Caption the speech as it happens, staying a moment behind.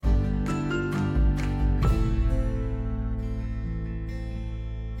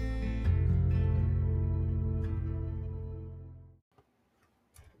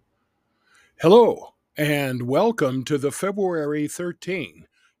Hello, and welcome to the February 13,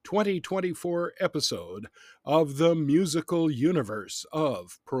 2024 episode of the musical universe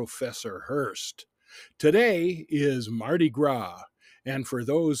of Professor Hurst. Today is Mardi Gras, and for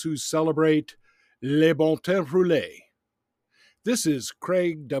those who celebrate Les Bon Temps Roulés. This is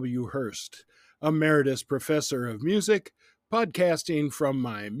Craig W. Hurst, Emeritus Professor of Music, podcasting from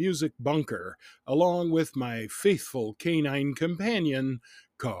my music bunker, along with my faithful canine companion,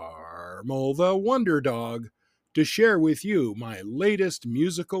 Carmel the Wonder Dog, to share with you my latest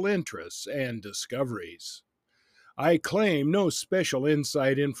musical interests and discoveries. I claim no special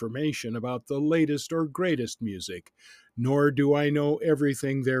inside information about the latest or greatest music, nor do I know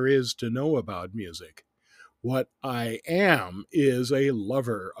everything there is to know about music. What I am is a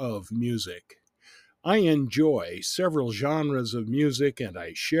lover of music. I enjoy several genres of music, and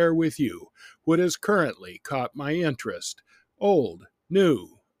I share with you what has currently caught my interest: old,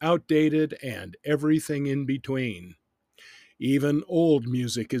 new, outdated, and everything in between. Even old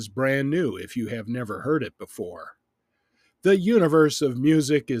music is brand new if you have never heard it before. The universe of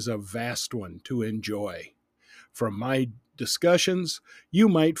music is a vast one to enjoy. From my discussions, you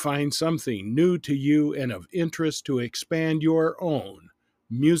might find something new to you and of interest to expand your own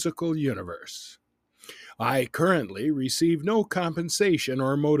musical universe. I currently receive no compensation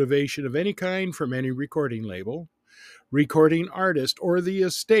or motivation of any kind from any recording label, recording artist, or the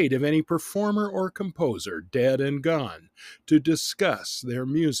estate of any performer or composer dead and gone to discuss their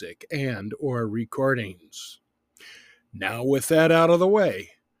music and or recordings. Now, with that out of the way,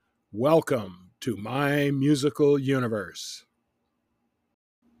 welcome to my musical universe.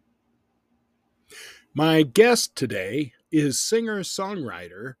 My guest today is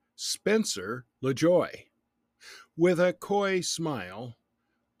singer-songwriter Spencer LaJoye. With a coy smile,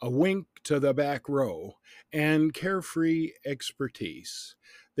 a wink to the back row, and carefree expertise,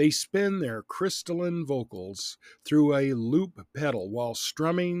 they spin their crystalline vocals through a loop pedal while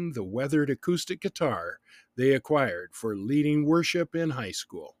strumming the weathered acoustic guitar they acquired for leading worship in high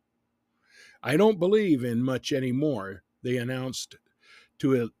school. I don't believe in much anymore, they announced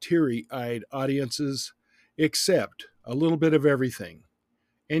to teary-eyed audiences, except a little bit of everything.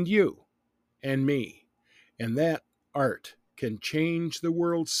 And you, and me, and that art can change the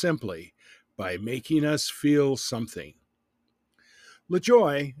world simply by making us feel something.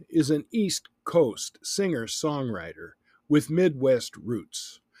 LaJoye is an East Coast singer-songwriter with Midwest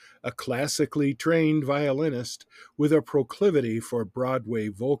roots, a classically trained violinist with a proclivity for Broadway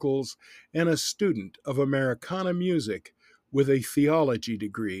vocals, and a student of Americana music with a theology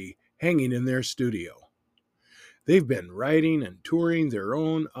degree hanging in their studio. They've been writing and touring their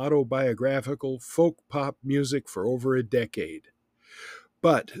own autobiographical folk pop music for over a decade.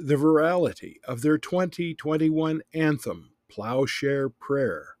 But the virality of their 2021 anthem, Plowshare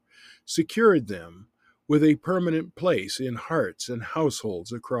Prayer, secured them with a permanent place in hearts and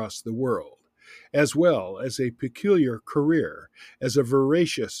households across the world, as well as a peculiar career as a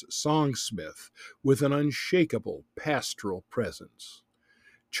voracious songsmith with an unshakable pastoral presence.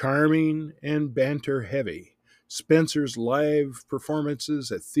 Charming and banter-heavy, Spencer's live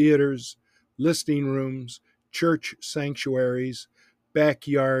performances at theaters, listening rooms, church sanctuaries,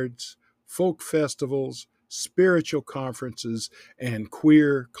 backyards, folk festivals, spiritual conferences, and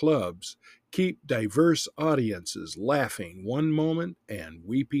queer clubs keep diverse audiences laughing one moment and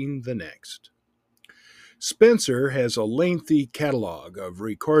weeping the next. Spencer has a lengthy catalog of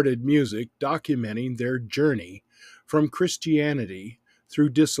recorded music documenting their journey from Christianity through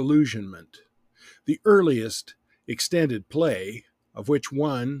disillusionment. The earliest extended play, of which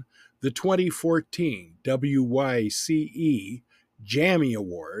won the 2014 WYCE Jammy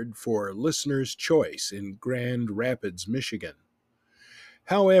Award for Listener's Choice in Grand Rapids, Michigan.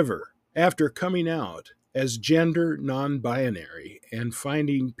 However, after coming out as gender non-binary and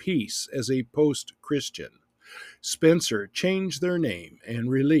finding peace as a post-Christian, Spencer changed their name and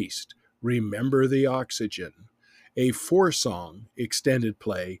released Remember the Oxygen, a 4-song extended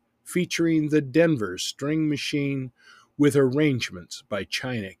play featuring the Denver String Machine with arrangements by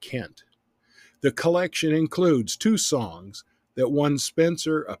China Kent. The collection includes 2 songs that won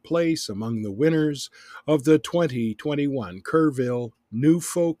Spencer a place among the winners of the 2021 Kerrville New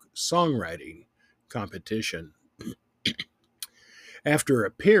Folk Songwriting Competition. After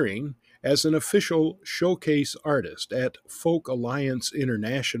appearing as an official showcase artist at Folk Alliance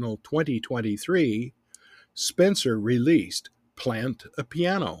International 2023, Spencer released Plant a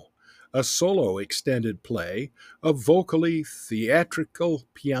Piano, a solo extended play of vocally theatrical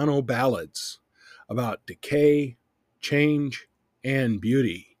piano ballads about decay, change, and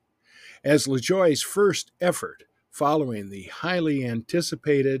beauty. As LaJoye's first effort following the highly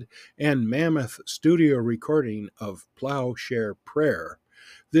anticipated and mammoth studio recording of Plowshare Prayer.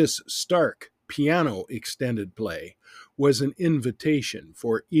 This stark piano extended play was an invitation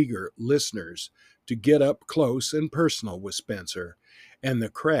for eager listeners to get up close and personal with Spencer and the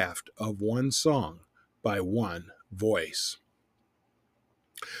craft of one song by one voice.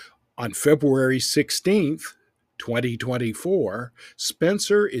 On February 16th, 2024,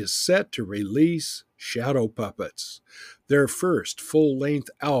 Spencer is set to release Shadow Puppets, their first full length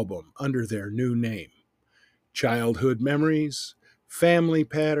album under their new name. Childhood memories, family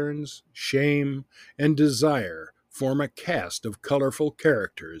patterns, shame, and desire form a cast of colorful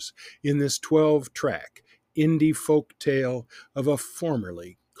characters in this 12-track indie folk tale of a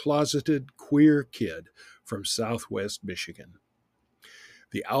formerly closeted queer kid from Southwest Michigan.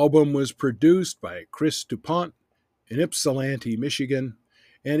 The album was produced by Chris DuPont in Ypsilanti, Michigan,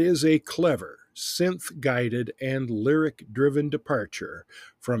 and is a clever, synth-guided and lyric-driven departure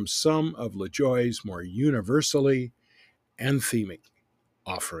from some of LaJoye's more universally anthemic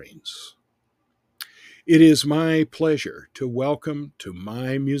offerings. It is my pleasure to welcome to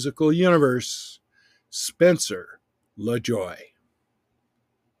my musical universe Spencer LaJoye.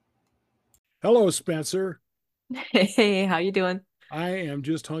 Hello, Spencer. Hey, how you doing? I am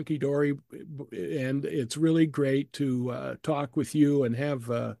just hunky dory, and it's really great to talk with you and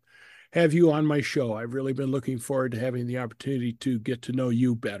have you on my show. I've really been looking forward to having the opportunity to get to know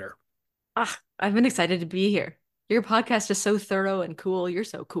you better. I've been excited to be here. Your podcast is so thorough and cool. You're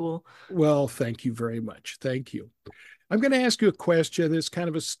so cool. Well, thank you very much. Thank you. I'm going to ask you a question. It's kind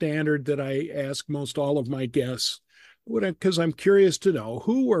of a standard that I ask most all of my guests, because I'm curious to know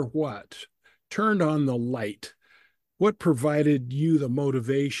who or what turned on the light. What provided you the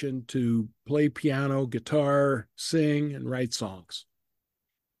motivation to play piano, guitar, sing, and write songs?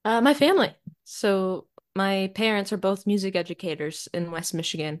 My family. So my parents are both music educators in West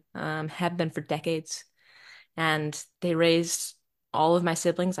Michigan, have been for decades, and they raised all of my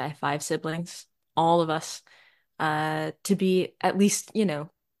siblings. I have five siblings, all of us, to be at least,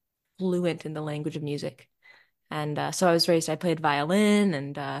 fluent in the language of music. And so I was raised, I played violin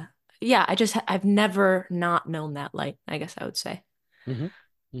and yeah, I've never not known that light, I guess I would say. Mm-hmm.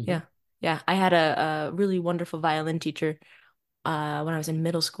 Mm-hmm. Yeah. Yeah. I had a really wonderful violin teacher when I was in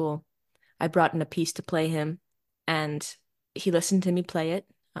middle school. I brought in a piece to play him and he listened to me play it.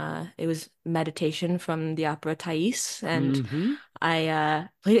 It was meditation from the opera Thais, and Mm-hmm. I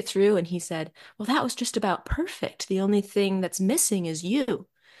played it through and he said, "Well, that was just about perfect. The only thing that's missing is you."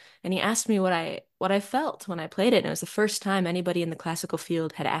 And he asked me what I felt when I played it. And it was the first time anybody in the classical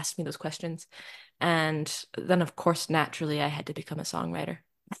field had asked me those questions. And then, of course, naturally, I had to become a songwriter.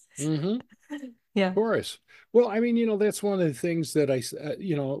 Mm-hmm. Yeah. Chorus. Well, I mean, that's one of the things that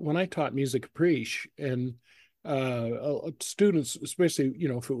when I taught music appreciation and students, especially,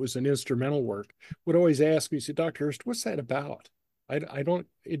 if it was an instrumental work, would always ask me, say, Dr. Hurst, what's that about? I don't,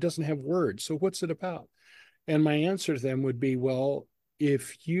 it doesn't have words. So what's it about? And my answer to them would be, well,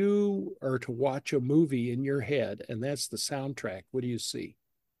 if you are to watch a movie in your head and that's the soundtrack, what do you see?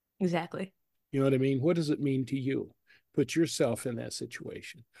 Exactly. You know what I mean? What does it mean to you? Put yourself in that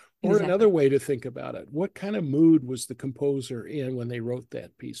situation. Or another Exactly. way to think about it, what kind of mood was the composer in when they wrote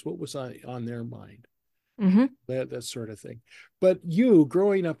that piece? What was on their mind? Hmm. That sort of thing. But you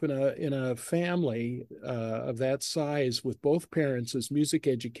growing up in a family of that size with both parents as music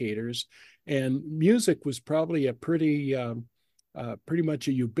educators, and music was probably a pretty much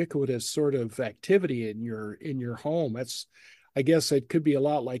a ubiquitous sort of activity in your home. That's, I guess it could be a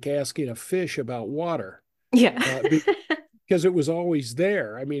lot like asking a fish about water, Yeah. uh, because it was always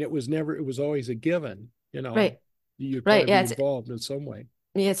there. I mean, it was always a given. Right. You'd Right. probably Yeah. be involved in some way.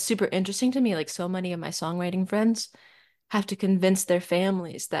 It's super interesting to me. Like so many of my songwriting friends have to convince their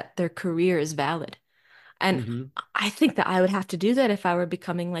families that their career is valid. And Mm-hmm. I think that I would have to do that if I were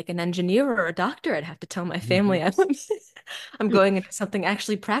becoming like an engineer or a doctor. I'd have to tell my Mm-hmm. family I'm going into something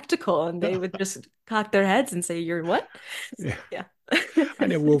actually practical, and they would just cock their heads and say, "You're what?" Yeah. Yeah. I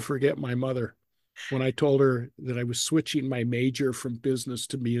never will forget my mother when I told her that I was switching my major from business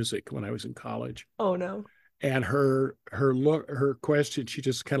to music when I was in college. Oh no. And her question, she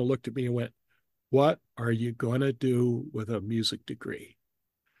just kind of looked at me and went, "What are you going to do with a music degree?"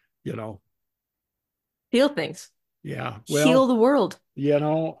 You know, Heal things. yeah. Heal Well, the world.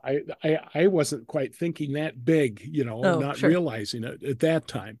 I wasn't quite thinking that big, Oh, not sure. realizing it at that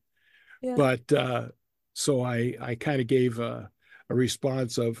time. Yeah. But so I kind of gave a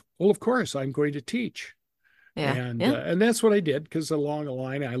response of, well, of course, I'm going to teach. Yeah. And Yeah. that's what I did, because along the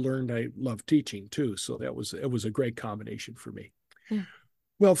line I learned I love teaching too. So it was a great combination for me. Yeah.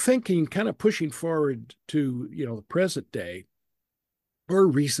 Well, thinking, kind of pushing forward to, the present day or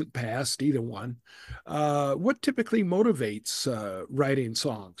recent past, either one, what typically motivates writing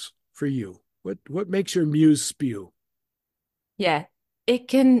songs for you? What makes your muse spew? Yeah, it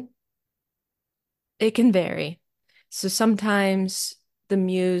can it can vary. So sometimes the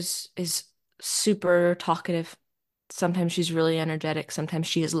muse is super talkative. Sometimes she's really energetic. Sometimes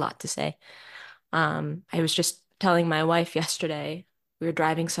she has a lot to say. I was just telling my wife yesterday, we were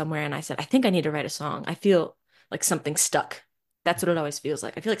driving somewhere and I said, I think I need to write a song. I feel like something stuck. That's what it always feels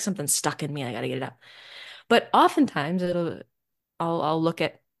like. I feel like something's stuck in me. I gotta get it out. But oftentimes I'll look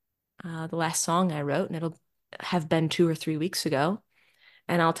at the last song I wrote and it'll have been 2 or 3 weeks ago.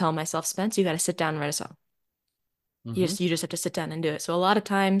 And I'll tell myself, Spence, you got to sit down and write a song. Mm-hmm. You just have to sit down and do it. So a lot of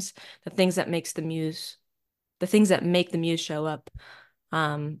times the things that the things that make the muse show up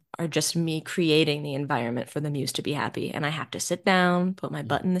are just me creating the environment for the muse to be happy. And I have to sit down, put my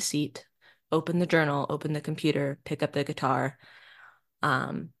butt in the seat, open the journal, open the computer, pick up the guitar,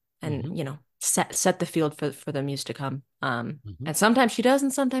 um, and Mm-hmm. set the field for the muse to come. Mm-hmm. And sometimes she does,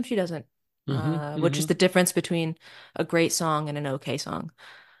 and sometimes she doesn't. Mm-hmm. Which is Mm-hmm. the difference between a great song and an okay song.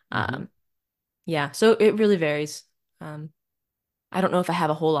 Mm-hmm. Um, yeah, so it really varies. Um, I don't know if I have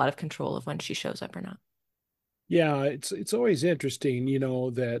a whole lot of control of when she shows up or not. Yeah, it's always interesting,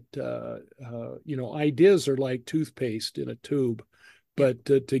 that ideas are like toothpaste in a tube, Yep.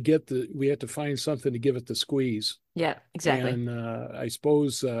 but we have to find something to give it the squeeze. Yeah, exactly. And I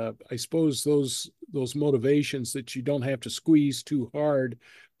suppose those motivations that you don't have to squeeze too hard,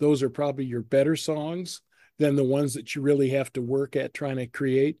 those are probably your better songs than the ones that you really have to work at trying to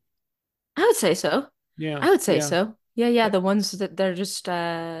create. I would say so. Yeah, I would say yeah. so. Yeah, yeah, That, the ones that they're just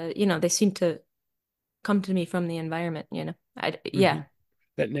they seem to come to me from the environment, mhm. yeah.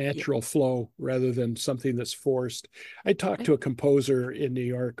 That Yeah. natural flow rather than something that's forced. I talked Right. to a composer in New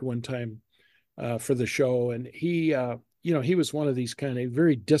York one time for the show, and he was one of these kind of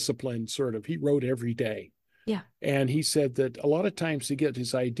very disciplined sort of. He wrote every day. Yeah. And he said that a lot of times to get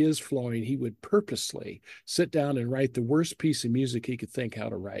his ideas flowing, he would purposely sit down and write the worst piece of music he could think how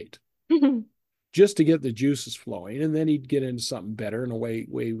to write, just to get the juices flowing. And then he'd get into something better, and away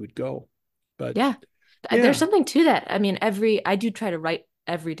he would go. But Yeah. There's yeah. something to that. I mean, I do try to write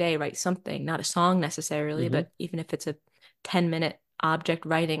every day, write something, not a song necessarily, Mm-hmm. but even if it's a 10-minute object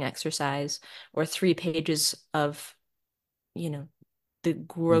writing exercise or 3 pages of, you know, the Mm-hmm.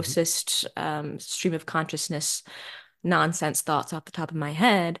 grossest stream of consciousness nonsense thoughts off the top of my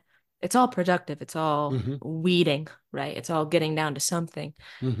head, it's all productive. It's all Mm-hmm. weeding, right? It's all getting down to something.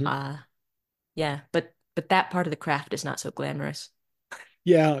 Mm-hmm. Uh, yeah, but that part of the craft is not so glamorous.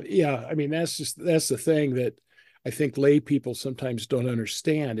 Yeah, yeah. I mean, that's the thing that I think lay people sometimes don't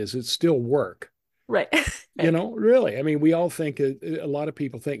understand is it's still work. Right. Right. Really. I mean, we all think a lot of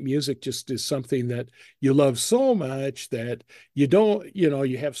people think music just is something that you love so much that you don't,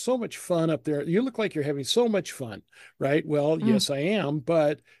 you have so much fun up there. You look like you're having so much fun, right? Well, Mm, yes, I am,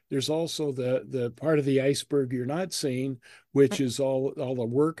 but there's also the part of the iceberg you're not seeing, which right. is all the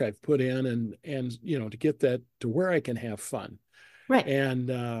work I've put in and to get that to where I can have fun. Right. And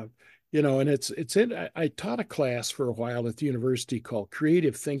and it's in I taught a class for a while at the university called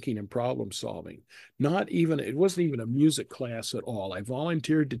creative thinking and problem solving. Not even it wasn't even a music class at all. I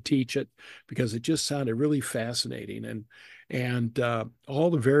volunteered to teach it because it just sounded really fascinating, and all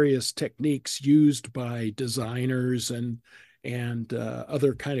the various techniques used by designers and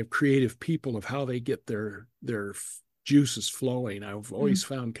other kind of creative people of how they get their juices flowing, I've Mm, always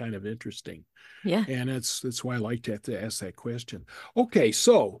found kind of interesting. yeah. And that's why I like to have to ask that question. Okay,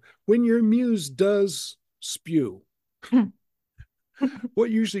 so when your muse does spew, what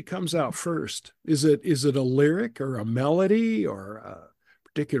usually comes out first? Is it a lyric or a melody or a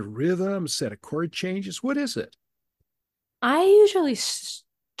particular rhythm, set of chord changes? What is it? I usually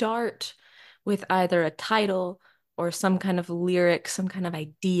start with either a title or some kind of lyric, some kind of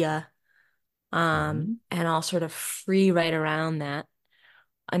idea, Mm-hmm. and I'll sort of free write around that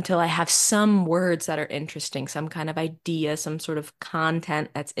until I have some words that are interesting, some kind of idea, some sort of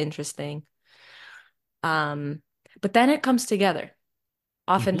content that's interesting. Um, but then it comes together.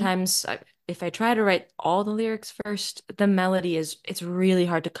 Mm-hmm. Oftentimes, if I try to write all the lyrics first, it's really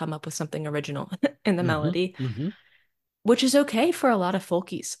hard to come up with something original in the Mm-hmm. melody, Mm-hmm. which is okay for a lot of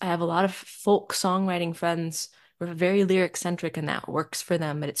folkies. I have a lot of folk songwriting friends who are very lyric centric and that works for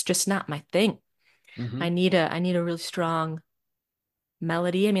them, but it's just not my thing. Mm-hmm. I need a really strong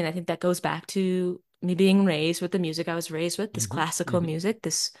melody. I mean, I think that goes back to me being raised with the music I was raised with, this Mm-hmm. classical Mm-hmm. music,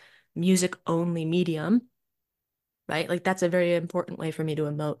 this music only medium, right? Like that's a very important way for me to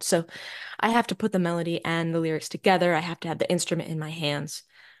emote. So I have to put the melody and the lyrics together. I have to have the instrument in my hands.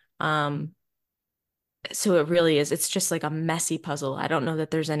 Um, so it really is, it's just like a messy puzzle. I don't know that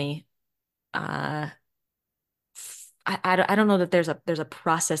there's any uh I don't know that there's a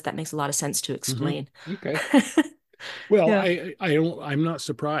process that makes a lot of sense to Hmm. explain. Okay. Well, Yeah. I'm not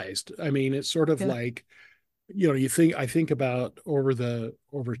surprised. I mean, it's sort of Yeah. like, I think about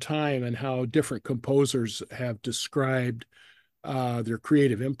over time and how different composers have described their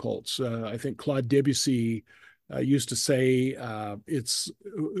creative impulse. I think Claude Debussy used to say, it's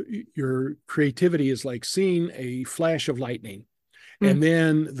your creativity is like seeing a flash of lightning, and Mm.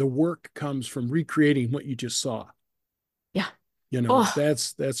 then the work comes from recreating what you just saw. Yeah. Oh,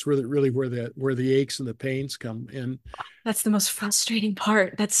 That's really where the aches and the pains come in. that's the most frustrating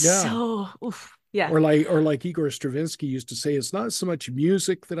part. That's Yeah. so, oof. Yeah. Or like Igor Stravinsky used to say, it's not so much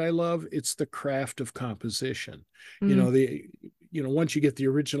music that I love, it's the craft of composition. You know, Mm. the once you get the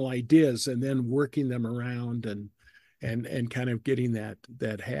original ideas and then working them around and kind of getting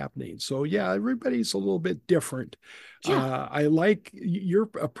that happening. So yeah, everybody's a little bit different. Yeah. I like your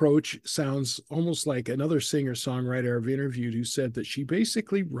approach. Sounds almost like another singer-songwriter I've interviewed who said that she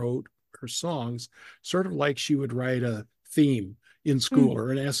basically wrote her songs sort of like she would write a theme in school Mm.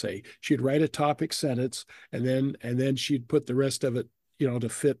 or an essay. She'd write a topic sentence, and then she'd put the rest of it, to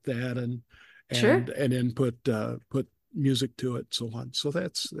fit that, and Sure. and then put music to it, so on. So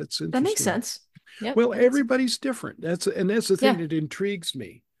that's That makes interesting. sense. Yep. Well, That makes sense. everybody's different. That's the thing Yeah. that intrigues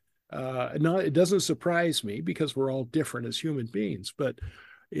me. Not It doesn't surprise me because we're all different as human beings, but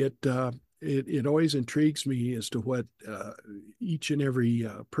it it always intrigues me as to what each and every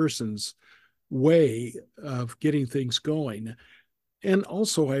person's way of getting things going. And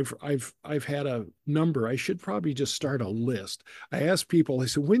also, I've had a number. I should probably just start a list. I ask people. I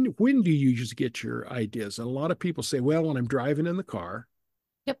said, when do you usually get your ideas? And a lot of people say, well, when I'm driving in the car,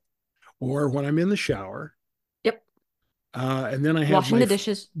 Yep. or when I'm in the shower, Yep. and then I have Washing my the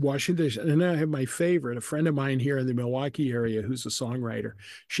dishes. washing dishes, and then I have my favorite, a friend of mine here in the Milwaukee area who's a songwriter.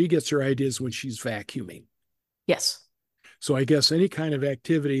 She gets her ideas when she's vacuuming. Yes. So I guess any kind of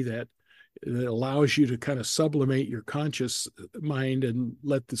activity that allows you to kind of sublimate your conscious mind and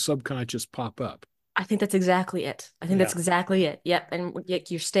let the subconscious pop up. I think that's exactly it. I think that's Yeah. exactly it. Yep. And yet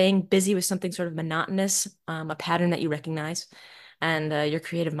you're staying busy with something sort of monotonous, a pattern that you recognize, and your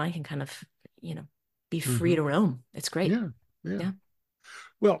creative mind can kind of, you know, be free Mm-hmm. to roam. It's great. Yeah. Yeah. Yeah.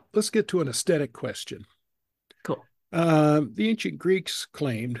 Well, let's get to an aesthetic question. Cool. The ancient Greeks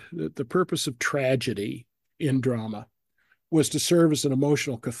claimed that the purpose of tragedy in drama was to serve as an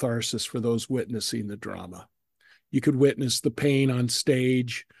emotional catharsis for those witnessing the drama. You could witness the pain on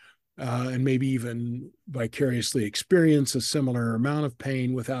stage, and maybe even vicariously experience a similar amount of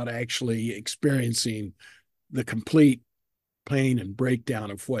pain without actually experiencing the complete pain and breakdown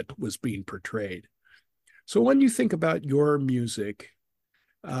of what was being portrayed. So when you think about your music,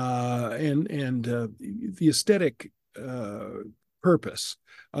 and the aesthetic purpose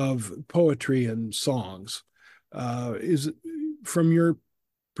of poetry and songs, is from your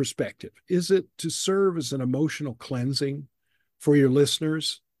perspective, is it to serve as an emotional cleansing for your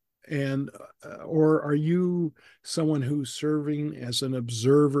listeners, and or are you someone who's serving as an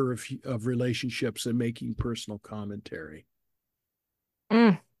observer of relationships and making personal commentary?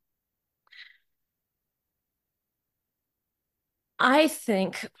 Mm. I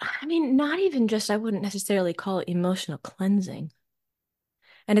think, I mean, not even just, I wouldn't necessarily call it emotional cleansing.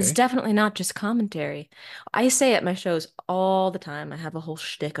 And it's Okay. definitely not just commentary. I say at my shows all the time, I have a whole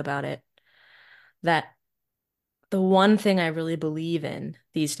shtick about it, that the one thing I really believe in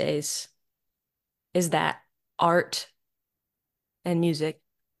these days is that art and music,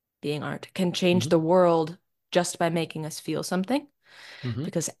 being art, can change Mm-hmm. the world just by making us feel something. Mm-hmm.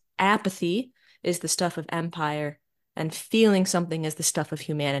 Because apathy is the stuff of empire, and feeling something is the stuff of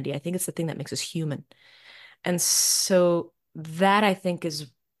humanity. I think it's the thing that makes us human. And so that I think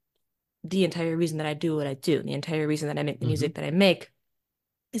is the entire reason that I do what I do, the entire reason that I make the Mm-hmm. music that I make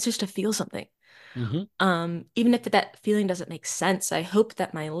is just to feel something. Mm-hmm. Even if that feeling doesn't make sense, I hope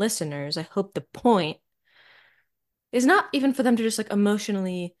that my listeners, I hope the point is not even for them to just like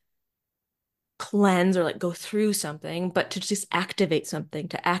emotionally cleanse or like go through something, but to just activate something,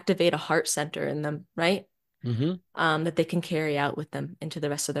 to activate a heart center in them, right? Mm-hmm. That they can carry out with them into the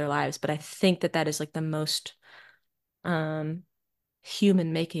rest of their lives. But I think that that is like the most um,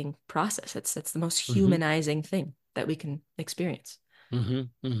 human making process. It's the most Mm-hmm. humanizing thing that we can experience.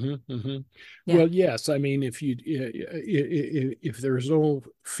 Mm-hmm. Mm-hmm. Mm-hmm. Yeah, Well, yes. I mean, if there's no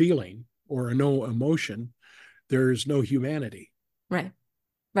feeling or no emotion, there's no humanity. right,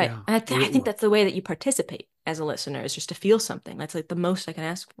 right. Yeah. And I think that's the way that you participate. as a listener is just to feel something. That's like the most I can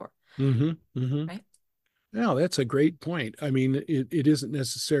ask for, Mm-hmm. Mm-hmm. right? Yeah, that's a great point. I mean, it isn't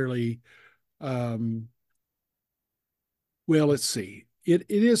necessarily, um, well, let's see. It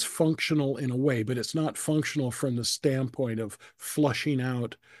is functional in a way, but it's not functional from the standpoint of flushing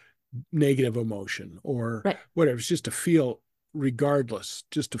out negative emotion or Right. whatever. It's just to feel, regardless,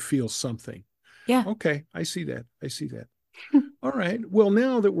 just to feel something. Yeah. Okay, I see that. I see that. All right. Well,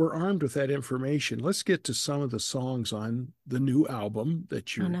 now that we're armed with that information, let's get to some of the songs on the new album that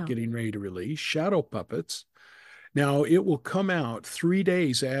Oh you're no. getting ready to release, Shadow Puppets. Now, it will come out 3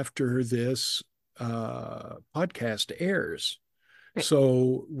 days after this podcast airs. Great.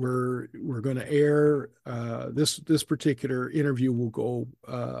 So we're going to air this particular interview will go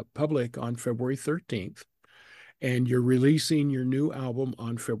public on February 13th, and you're releasing your new album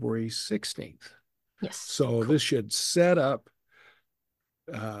on February 16th. Yes. So Cool. this should set up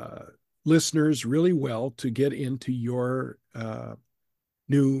uh, listeners really well to get into your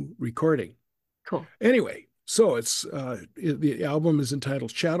new recording. Cool. Anyway, so the album is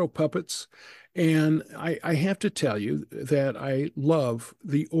entitled Shadow Puppets, and I have to tell you that I love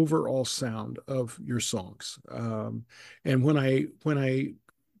the overall sound of your songs. And when I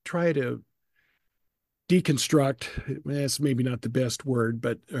try to deconstruct, that's maybe not the best word,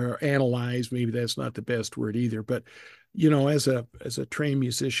 but or analyze, maybe that's not the best word either. But as a trained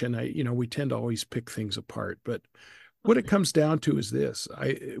musician, we tend to always pick things apart. But what it Totally. comes down to is this: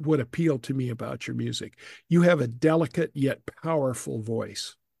 what appealed to me about your music, you have a delicate yet powerful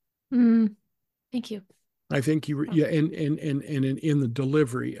voice. Mm, thank you. I think Oh, yeah, and in the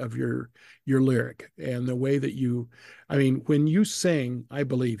delivery of your lyric and the way that I mean, when you sing, I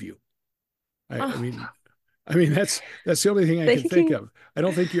believe you. I, I oh, mean, I mean that's the only thing I can thank think you. of. I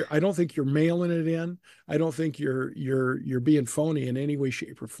don't think you're mailing it in. I don't think you're being phony in any way,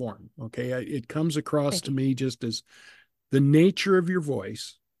 shape, or form. Okay, it comes across Thank to you. me just as the nature of your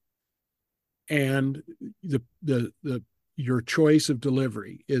voice and the your choice of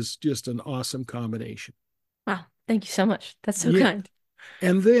delivery is just an awesome combination. Wow. Thank you so much. That's so Yeah, kind.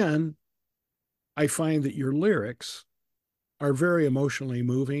 and then I find that your lyrics are very emotionally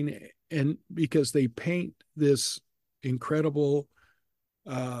moving, and because they paint this incredible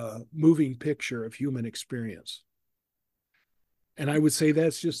moving picture of human experience. And I would say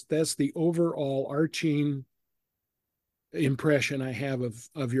that's the overall arching impression I have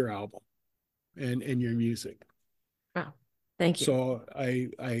of your album and your music. Wow. Thank you. So I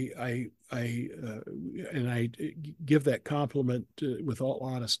and I give that compliment with all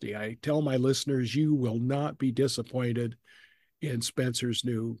honesty. I tell my listeners you will not be disappointed in Spencer's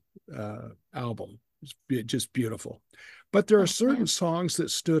new album. It's just beautiful. But there are Oh, certain man. songs that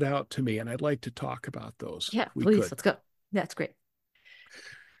stood out to me, and I'd like to talk about those Yeah, if we please, could. let's go. That's great.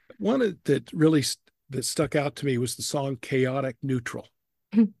 One that really that stuck out to me was the song "Chaotic Neutral."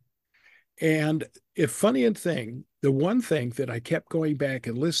 And if funny and thing, the one thing that I kept going back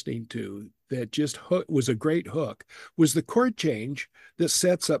and listening to that just was a great hook was the chord change that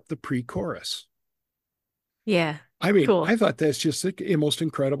sets up the pre-chorus. Yeah. I mean, I Cool. thought that's just a most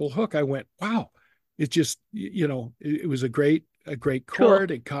incredible hook. I went, wow, it just, it was a great Cool. chord.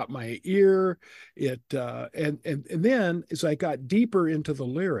 It caught my ear. And then as I got deeper into the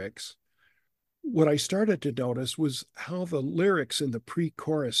lyrics, what I started to notice was how the lyrics in the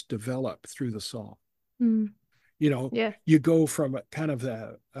pre-chorus develop through the song. Mm, You know, yeah. you go from a kind of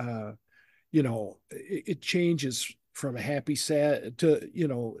it changes from a happy sad to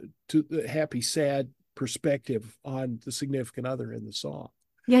the happy sad perspective on the significant other in the song,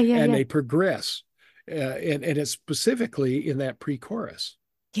 Yeah, yeah, and yeah. they progress, and it's specifically in that pre-chorus.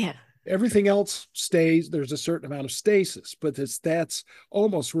 Yeah. Everything else stays. There's a certain amount of stasis, but that's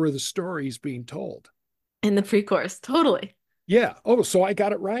almost where the story is being told. In the pre-chorus. Totally. Yeah. Oh, so I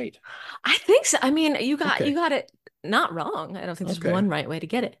got it right. I think so. I mean, you Okay. got it not wrong. I don't think there's Okay. one right way to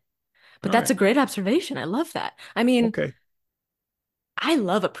get it. But All that's right. a great observation. I love that. I mean, Okay. I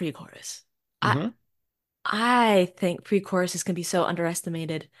love a pre-chorus. I Uh-huh. I think pre-choruses can be so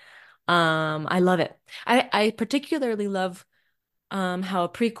underestimated. I love it. I particularly love how a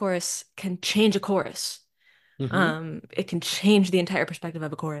pre-chorus can change a chorus. Mm-hmm. It can change the entire perspective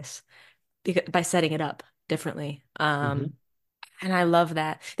of a chorus by setting it up differently. Mm-hmm. And I love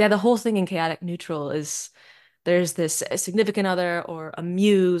that. Yeah, the whole thing in chaotic neutral is there's this a significant other or a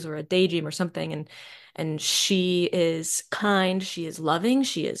muse or a daydream or something, and she is kind, she is loving,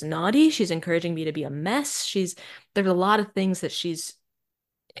 she is naughty, she's encouraging me to be a mess. There's a lot of things that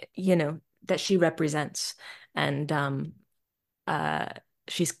that she represents. And uh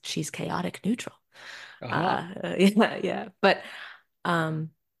she's chaotic neutral. Uh-huh. Yeah, yeah. But um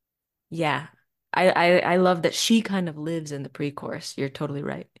yeah. I love that she kind of lives in the pre-chorus. You're totally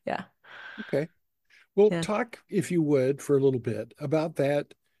right. Yeah. Okay. Well, Yeah, talk, if you would, for a little bit about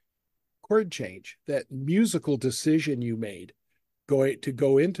that chord change, that musical decision you made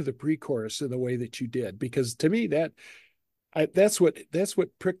go into the pre-chorus in the way that you did, because to me that's what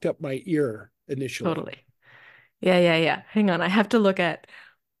pricked up my ear initially. totally. Yeah, yeah, yeah. Hang on. I have to look at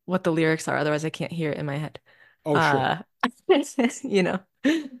what the lyrics are, otherwise I can't hear it in my head. Oh, sure. Uh, you know.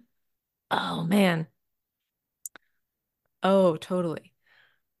 Oh man. Oh, totally.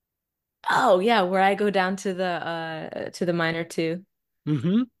 Oh yeah, where I go down to the minor two.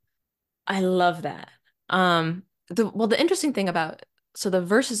 Mm-hmm. I love that. The interesting thing about so the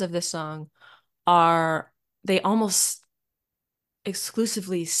verses of this song are they almost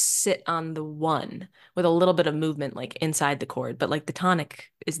exclusively sit on the one with a little bit of movement like inside the chord, but like the tonic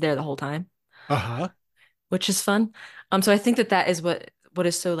is there the whole time, Uh-huh. which is fun. So I think that that is what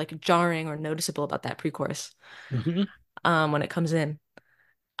is so like jarring or noticeable about that pre-chorus Mm-hmm. when it comes in.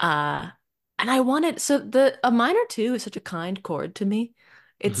 Uh and I wanted so the a minor two is such a kind chord to me.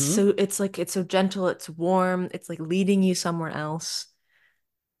 Mm-hmm. It's like it's so gentle, it's warm, it's like leading you somewhere else.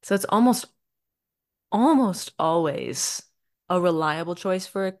 So it's almost always a reliable choice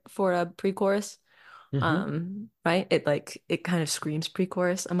for a pre-chorus. Mm-hmm. Right? It like it kind of screams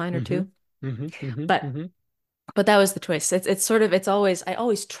pre-chorus, a minor Mm-hmm. two. Mm-hmm. Mm-hmm. But Mm-hmm. but that was the choice. It's sort of it's always I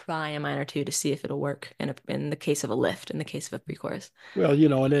always try a minor two to see if it'll work in the case of a lift, in the case of a pre-chorus. Well,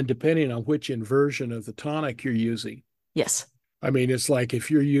 and then depending on which inversion of the tonic you're using, Yes. I mean, it's like if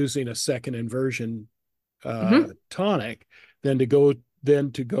you're using a second inversion Hmm. tonic, then to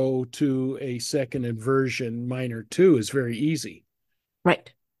go to a second inversion minor two is very easy.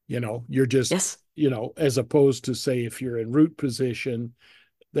 Right. You're just, Yes. as opposed to say if you're in root position,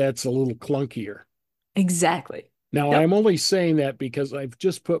 that's a little clunkier. Exactly. Now, I'm Yep. only saying that because I've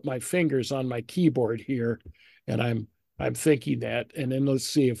just put my fingers on my keyboard here, and I'm thinking that. And then let's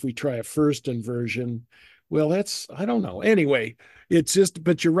see if we try a first inversion. Well, that's I don't know. Anyway, it's just,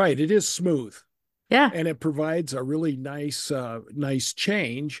 but you're right. It is smooth, Yeah. and it provides a really nice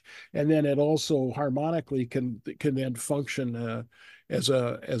change. And then it also harmonically can then function as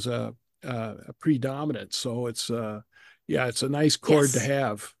a predominant. So yeah, it's a nice chord to Yes.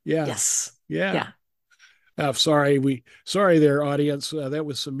 have. Yeah, Yes. yeah. Yeah. Sorry there, audience. That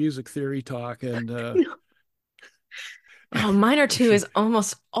was some music theory talk, and No, minor two is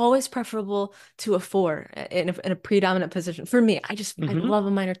almost always preferable to a four in a predominant position. For me, I mm-hmm. love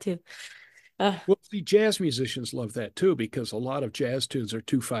a minor two. Uh, Well, see, jazz musicians love that too because a lot of jazz tunes are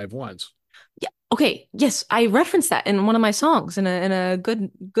 2-5-1s. yeah. Okay. Yes, I referenced that in one of my songs in a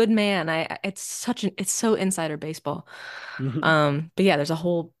good man. It's such an it's so insider baseball. Mm-hmm. But yeah, there's a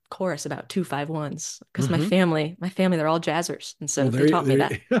whole chorus about 2-5-1s because Mm-hmm. my family, they're all jazzers, and Well, so they taught me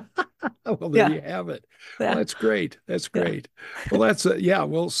that. there Yeah. you have it. Well, Yeah. that's great. That's Yeah. great. Well, yeah.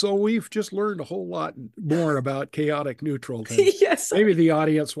 Well, so we've just learned a whole lot more about chaotic neutral than Yes, maybe sorry. the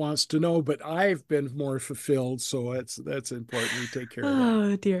audience wants to know, but I've been more fulfilled, so that's important. We take care of that.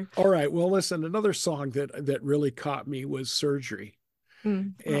 Oh dear. All right. Well, listen, another song that really caught me was Surgery.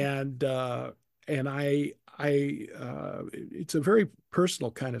 Oh. And it's a very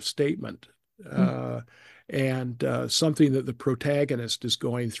personal kind of statement, Mm, uh, and something that the protagonist is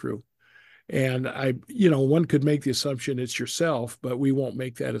going through. And one could make the assumption it's yourself, but we won't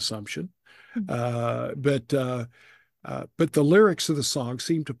make that assumption. mm, But the lyrics of the song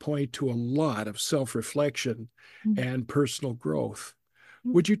seem to point to a lot of self-reflection mm, and personal growth.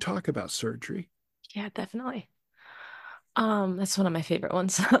 mm. Would you talk about surgery? Yeah, definitely. That's one of my favorite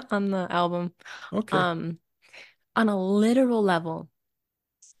ones on the album. Okay. Um, on a literal level,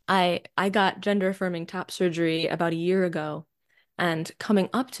 I got gender affirming top surgery about a year ago, and coming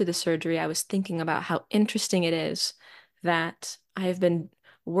up to the surgery, I was thinking about how interesting it is that I have been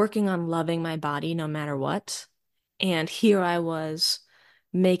working on loving my body no matter what, and here I was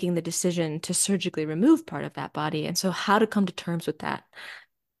making the decision to surgically remove part of that body, and so how to come to terms with that.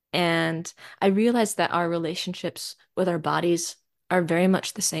 And I realized that our relationships with our bodies are very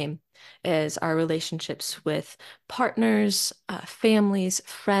much the same as our relationships with partners, families,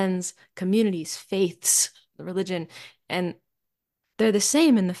 friends, communities, faiths, religion. And they're the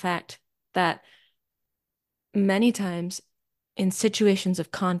same in the fact that many times in situations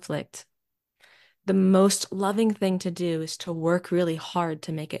of conflict, the most loving thing to do is to work really hard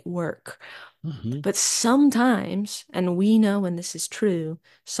to make it work. Mm-hmm. But sometimes, and we know when this is true,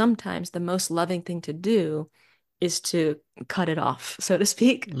 sometimes the most loving thing to do is to cut it off, so to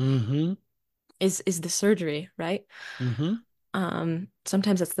speak, Mm-hmm. is the surgery, right? Mm-hmm.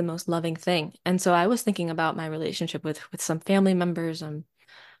 Sometimes that's the most loving thing. And so I was thinking about my relationship with some family members,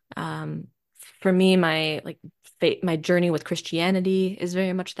 um, For me, my like my journey with Christianity is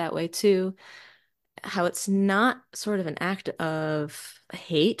very much that way too. How it's not sort of an act of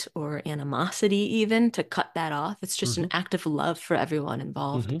hate or animosity even to cut that off. It's just an Hmm. act of love for everyone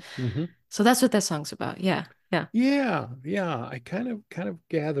involved. Hmm. Hmm. So that's what that song's about. Yeah. Yeah. Yeah, yeah. I kind of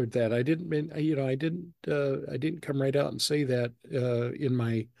gathered that. I didn't mean, I didn't come right out and say that in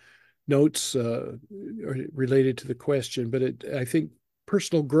my notes related to the question, but I think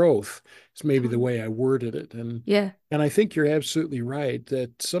personal growth is maybe the Totally. way I worded it, Yeah. and I think you're absolutely right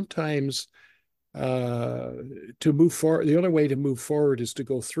that sometimes uh, to move forward, the only way to move forward is to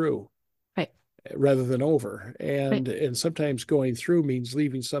go through Right. rather than over, Right. and sometimes going through means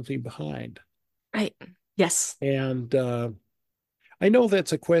leaving something behind. Right. Yes. And I know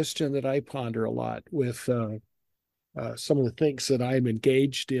that's a question that I ponder a lot with some of the things that I'm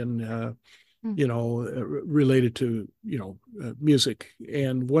engaged in, Mm. related to, music,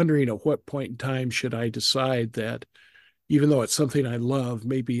 and wondering at what point in time should I decide that even though it's something I love,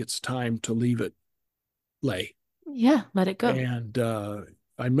 maybe it's time to leave it lay. Yeah. Let it go. And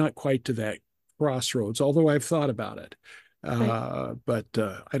I'm not quite to that crossroads, although I've thought about it. Right. But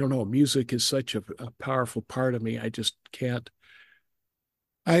I don't know. Music is such a powerful part of me. I just can't.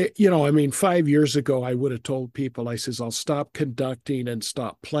 I mean, 5 years ago, I would have told people, I says, I'll stop conducting and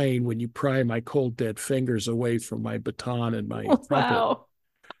stop playing when you pry my cold, dead fingers away from my baton and my trumpet. Wow.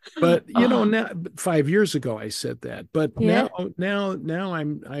 But Oh, now 5 years ago I said that. But yeah. now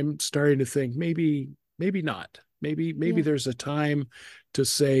I'm starting to think maybe not. Maybe Yeah. there's a time to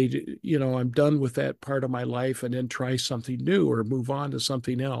say, I'm done with that part of my life and then try something new or move on to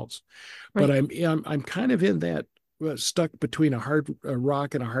something else. But Right. I'm kind of in that stuck between a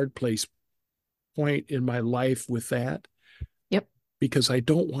rock and a hard place point in my life with that Yep. because I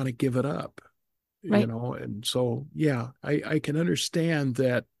don't want to give it up, Right. and so yeah, I can understand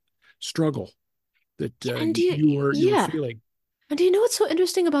that struggle that Yeah, and you were yeah. feeling. And do you know what's so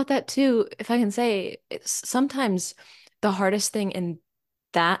interesting about that too? If I can say, it's sometimes the hardest thing in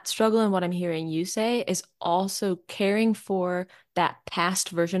that struggle and what I'm hearing you say is also caring for that past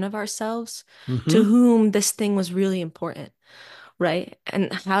version of ourselves to Hmm. whom this thing was really important, right?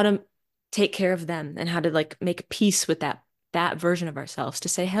 And how to take care of them and how to like make peace with that version of ourselves to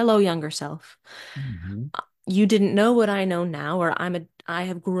say, hello, younger self. Hmm. You didn't know what I know now, or I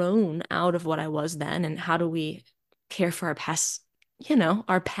have grown out of what I was then, and how do we care for our past,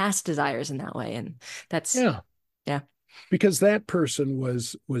 our past desires in that way? And that's, Yeah, yeah, because that person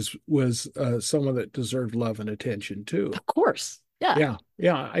was someone that deserved love and attention too. of course. Yeah, Yeah,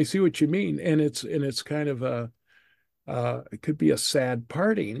 yeah, I see what you mean, and it's kind of it could be a sad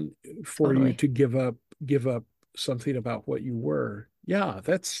parting for you totally. to give up something about what you were. Yeah,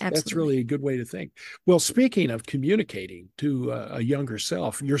 that's Absolutely. really a good way to think. Well, speaking of communicating to a younger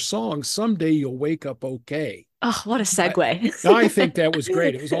self, your song "Someday You'll Wake Up Okay." Oh, what a I, segue. I think that was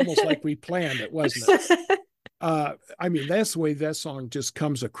great. It was almost like we planned it, wasn't it? I mean, that's the way that song just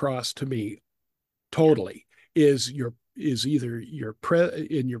comes across to me totally. Is either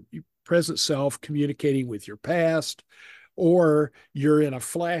in your present self communicating with your past, or you're in a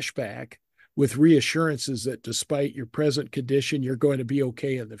flashback with reassurances that despite your present condition, you're going to be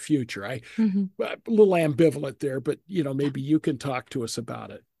okay in the future. Mhm. A little ambivalent there, but maybe you can talk to us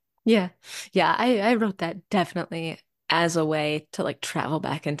about it. Yeah. Yeah, I wrote that definitely as a way to like travel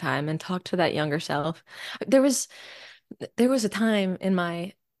back in time and talk to that younger self. There was there was a time in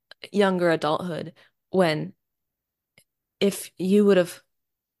my younger adulthood when if you would have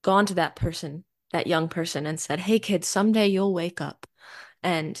gone to that person, that young person, and said, "Hey kid, someday you'll wake up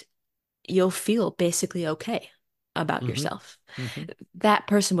and you'll feel basically okay about Mm-hmm. yourself." Mm-hmm. That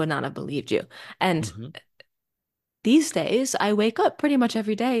person would not have believed you. And Mm-hmm. these days, I wake up pretty much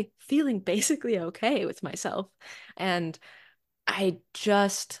every day feeling basically okay with myself. And I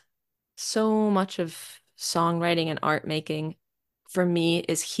just, so much of songwriting and art making for me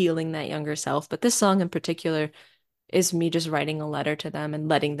is healing that younger self. But this song in particular is me just writing a letter to them and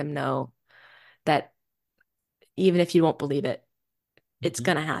letting them know that even if you won't believe it, it's Mm-hmm.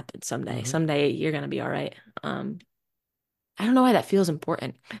 gonna happen someday. Mm-hmm. Someday you're gonna be all right. Um, I don't know why that feels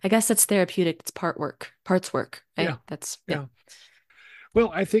important. I guess that's therapeutic. It's parts work, right? Yeah. That's yeah. Yeah.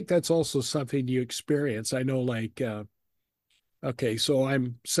 Well, I think that's also something you experience. I know, like, okay, so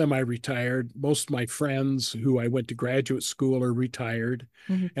I'm semi-retired. Most of my friends who I went to graduate school are retired.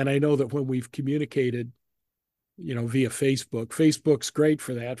 Mhm. And I know that when we've communicated, via Facebook, Facebook's great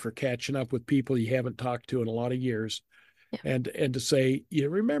for that, for catching up with people you haven't talked to in a lot of years. Yeah. And to say, you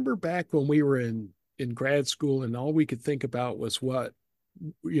remember back when we were in grad school and all we could think about was what,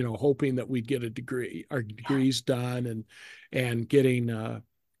 hoping that we'd get a degree, our Yeah. degrees done, and getting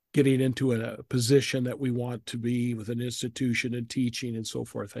getting into a position that we want to be with an institution and teaching and so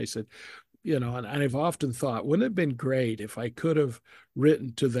forth. I said, and I've often thought, wouldn't it have been great if I could have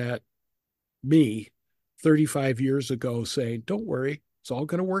written to that me 35 years ago saying, don't worry, it's all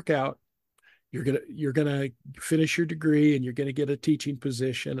going to work out. You're gonna finish your degree and you're gonna get a teaching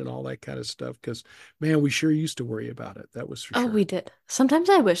position and all that kind of stuff. Because man, we sure used to worry about it. That was for Oh, we sure. did. Sometimes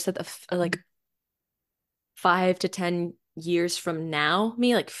I wish that like 5 to 10 years from now,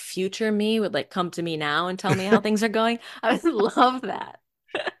 me, like future me, would like come to me now and tell me how things are going. I would love that.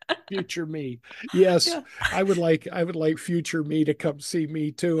 Future me. Yes, Yeah. I would like future me to come see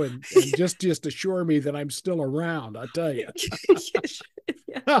me too and just assure me that I'm still around, I tell you.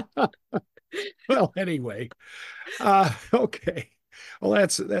 Yeah. Well, anyway, okay. Well,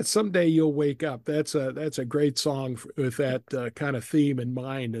 that's someday you'll wake up. That's a great song with that kind of theme in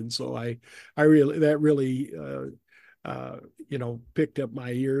mind, and so I really that really picked up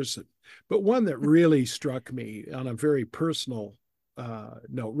my ears. But one that really struck me on a very personal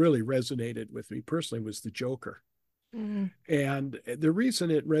note, really resonated with me personally, was the Joker. Mm, And the reason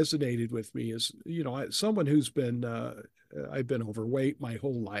it resonated with me is, someone who's been, I've been overweight my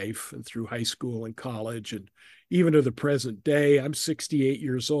whole life and through high school and college and even to the present day. I'm 68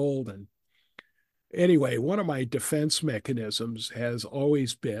 years old. And anyway, one of my defense mechanisms has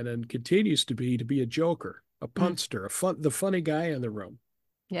always been and continues to be a joker, a mm, punster, the funny guy in the room.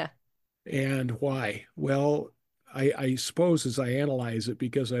 yeah. And why? Well, I suppose as I analyze it,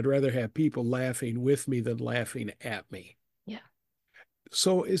 because I'd rather have people laughing with me than laughing at me. Yeah.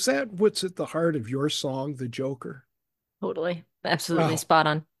 So is that what's at the heart of your song, The Joker? Totally. Absolutely Wow. spot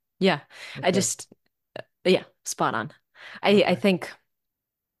on. Yeah. I Okay. just yeah, spot on. I Okay. think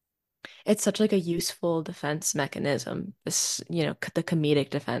it's such like a useful defense mechanism. This, the comedic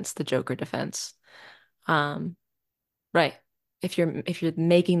defense, the Joker defense. Um, right. If you're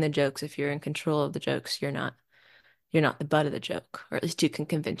making the jokes, if you're in control of the jokes, you're not the butt of the joke, or at least you can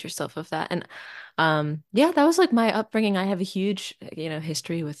convince yourself of that. And yeah, that was like my upbringing. I have a huge,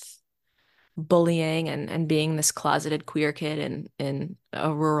 history with bullying and being this closeted queer kid in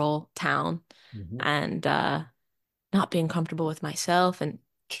a rural town Mhm. and not being comfortable with myself. And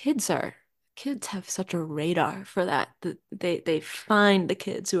kids have such a radar for that. They find the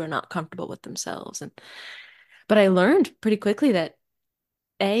kids who are not comfortable with themselves. And but I learned pretty quickly that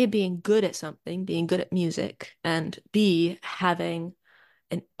A, being good at something, being good at music, and B, having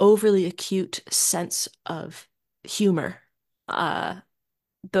an overly acute sense of humor. Uh,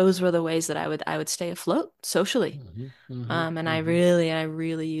 those were the ways that I would stay afloat socially. Mhm. Mhm. And Mhm. I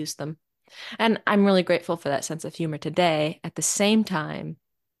really used them. And I'm really grateful for that sense of humor today. At the same time,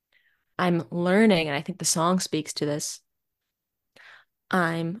 I'm learning, and I think the song speaks to this.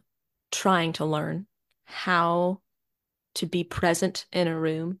 I'm trying to learn how to be present in a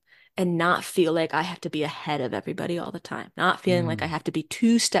room and not feel like I have to be ahead of everybody all the time, not feeling like I Mm. have to be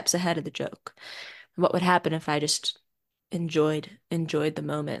 2 steps ahead of the joke. What would happen if I just enjoyed the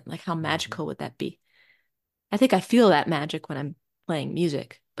moment? Like how Mhm. magical would that be? I think I feel that magic when I'm playing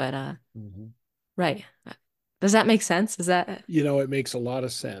music, but Mhm. right. Does that make sense? Is that It makes a lot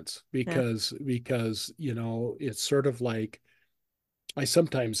of sense yeah. because it's sort of like I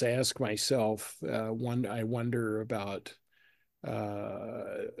sometimes ask myself, I wonder about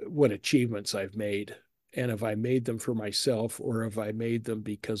what achievements I've made, and have I made them for myself, or have I made them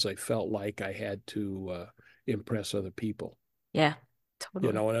because I felt like I had to impress other people? Yeah, totally.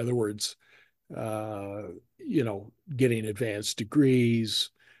 In other words, uh, getting advanced degrees,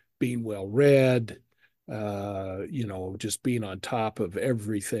 being well read, just being on top of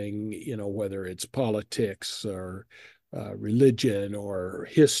everything, whether it's politics or religion or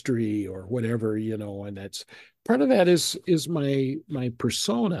history or whatever, and that's part of that is my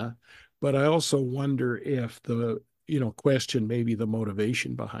persona, but I also wonder if the question maybe the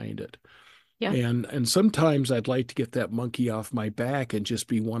motivation behind it. Yeah. And sometimes I'd like to get that monkey off my back and just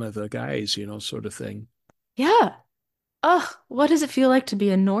be one of the guys, sort of thing. Yeah. Oh, what does it feel like to be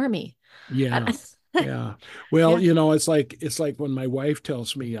a normie? Yeah. I- Yeah. Well, Yeah. it's like when my wife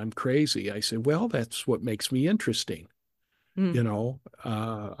tells me I'm crazy, I say, well, that's what makes me interesting. Mm,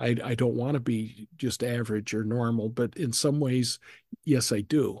 I don't want to be just average or normal, but in some ways, yes, I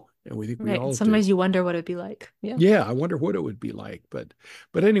do. And we think we right. In all some ways do. you wonder what it'd be like. Yeah. Yeah, I wonder what it would be like. But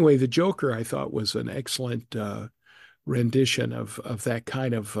anyway, the Joker I thought was an excellent rendition of that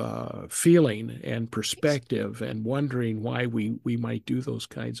kind of feeling and Thanks. perspective and wondering why we might do those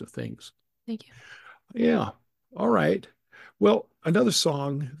kinds of things. Thank you. Yeah. All right. Well, another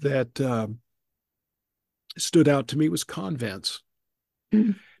song that stood out to me was Convents.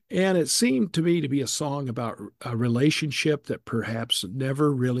 Mm. And it seemed to me to be a song about a relationship that perhaps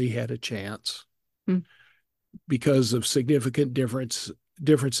never really had a chance Mm, because of significant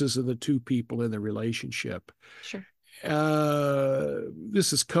differences in the two people in the relationship. sure.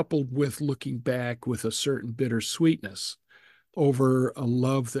 This is coupled with looking back with a certain bittersweetness over a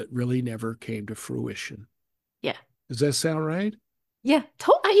love that really never came to fruition. Yeah. Does that sound right? Yeah,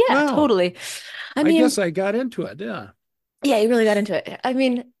 Wow. totally. I I mean, guess I got into it. Yeah. yeah, you really got into it. I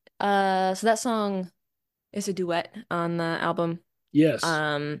mean, so that song is a duet on the album. Yes.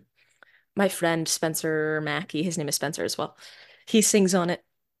 Um, my friend Spencer Mackey, his name is Spencer as well. He sings on it.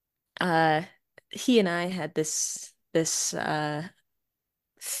 Uh, he and I had this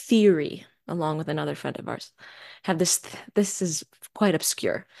theory along with another friend of ours. Have this is quite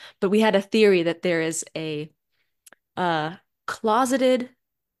obscure, but we had a theory that there is a closeted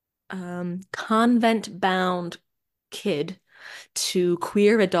convent-bound kid to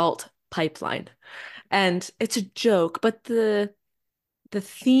queer adult pipeline. And it's a joke, but the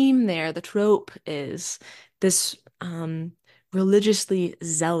theme there, the trope is this religiously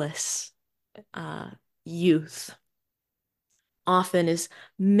zealous uh, youth often is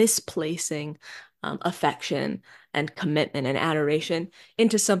misplacing affection and commitment and adoration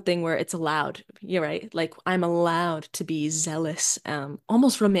into something where it's allowed. You're right. Like I'm allowed to be zealous,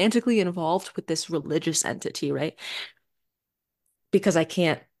 almost romantically involved with this religious entity, right? Because I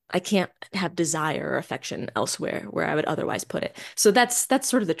can't have desire or affection elsewhere where I would otherwise put it. So that's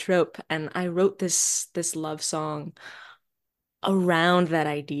sort of the trope. And I wrote this love song around that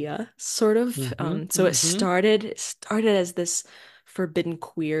idea, sort of. Mm-hmm. So Mm-hmm. it started as this forbidden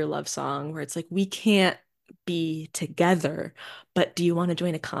queer love song where it's like we can't be together, but do you want to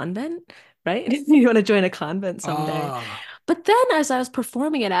join a convent? Right? You want to join a convent someday. Ah. But then as I was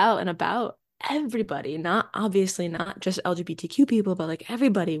performing it out and about, everybody, not obviously not just LGBTQ people, but like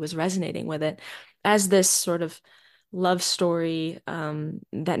everybody was resonating with it as this sort of love story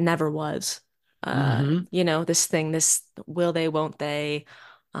that never was. Mm-hmm. This thing, this will they, won't they,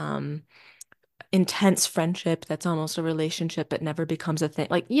 um, intense friendship that's almost a relationship but never becomes a thing.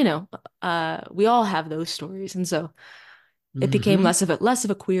 Like, we all have those stories. And so it became Mm-hmm. less of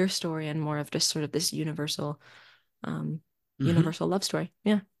a queer story and more of just sort of this um, Mm-hmm. universal love story.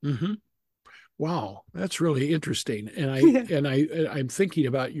 Yeah. Mm-hmm. Wow, that's really interesting. Yeah. I'm thinking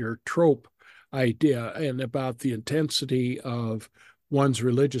about your trope idea and about the intensity of one's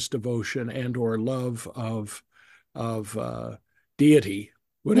religious devotion and or love of deity,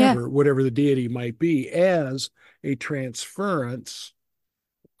 Yeah. whatever the deity might be, as a transference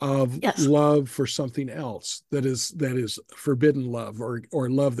of Yes. love for something else that is forbidden love or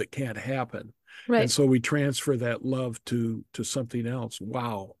love that can't happen. And Right. so we transfer that love to something else.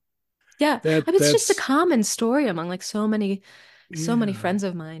 Wow. Yeah. That I mean, it's just a that's common story among like so many yeah. friends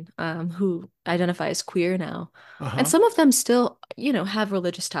of mine who identify as queer now. And Uh-huh. some of them still, have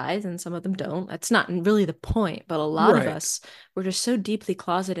religious ties and some of them don't. That's not really the point, but a lot of Right. us were just so deeply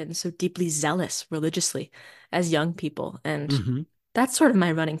closeted and so deeply zealous religiously as young people. And Hmm. that's sort of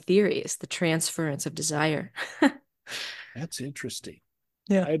my running theory is the transference of desire. That's interesting.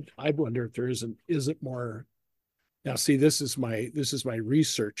 Yeah. I wonder if there isn't more. Now, see, this is my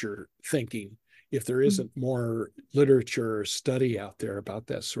researcher thinking. If there Mm. isn't more literature or study out there about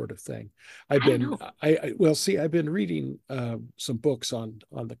that sort of thing, I don't know. well, see, I've been reading some books on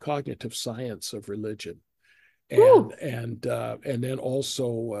the cognitive science of religion, and Ooh, and and then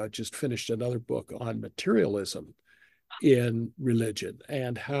also just finished another book on materialism in religion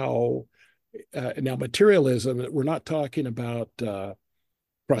and how now materialism. We're not talking about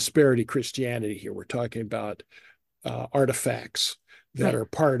prosperity Christianity here. We're talking about artifacts that right, are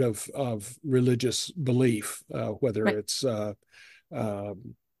part of religious belief, whether right, it's um,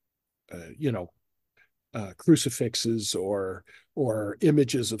 you know crucifixes or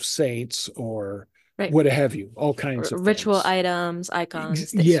images of saints or right. what have you, all kinds of Ritual things. items,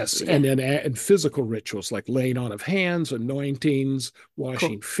 icons, this, Yes, yeah, and physical rituals like laying on of hands, anointings,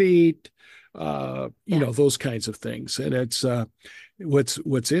 washing cool. feet, Yeah. those kinds of things. And it's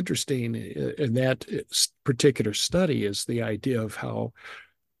what's interesting in that particular study is the idea of how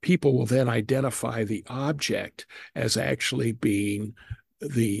people will then identify the object as actually being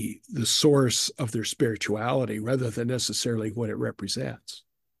the source of their spirituality rather than necessarily what it represents.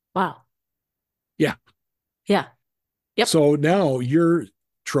 Wow. Yeah. Yeah. Yep. So now your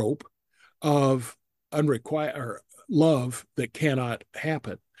trope of unrequited or love that cannot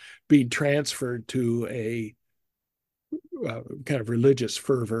happen being transferred to a kind of religious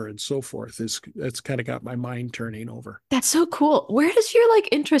fervor and so forth is that's kind of got my mind turning over. That's so cool. Where does your like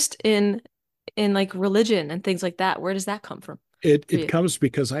interest in like religion and things like that, where does that come from? It for it you? comes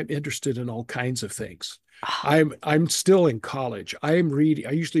because I'm interested in all kinds of things. Oh, I'm still in college. I'm reading.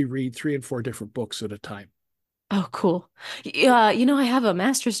 I usually read 3 and 4 different books at a time. oh, cool. Yeah, I have a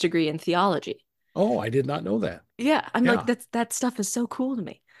master's degree in theology. Oh, I did not know that. Yeah, I'm like Yeah. that stuff is so cool to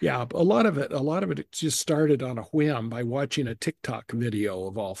me. Yeah, a lot of it just started on a whim by watching a TikTok video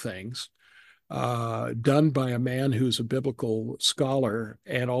of all things, done by a man who's a biblical scholar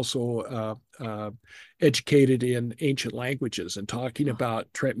and also educated in ancient languages and talking Oh, about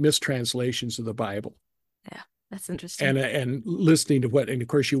mistranslations of the Bible. yeah, that's interesting. And listening to what, and of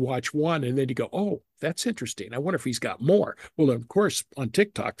course you watch one and then you go, oh, that's interesting. I wonder if he's got more. Well, of course, on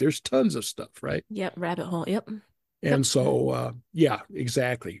TikTok, there's tons of stuff, right? Yep, rabbit hole. Yep. And Yep. so, yeah,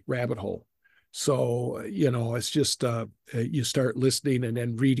 exactly, rabbit hole. So, it's just you start listening and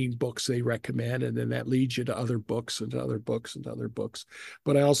then reading books they recommend, and then that leads you to other books and to other books and to other books.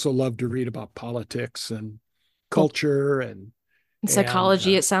 But I also love to read about politics and Cool. culture In and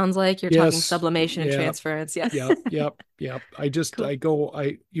psychology, it sounds like you're talking yes, sublimation and yeah, transference. Yeah. yep, yep, yep. Cool.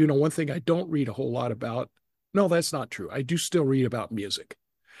 One thing I don't read a whole lot about. No, that's not true. I do still read about music.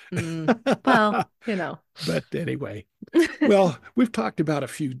 Mm, well, But anyway, well, we've talked about a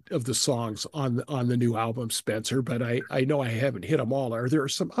few of the songs on the new album, Spencer, but I know I haven't hit them all. Are there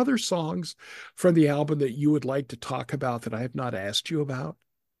some other songs from the album that you would like to talk about that I have not asked you about?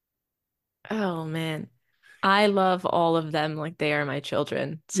 Oh man. I love all of them like they are my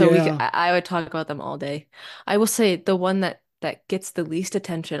children. So Yeah. I would talk about them all day. I will say the one that gets the least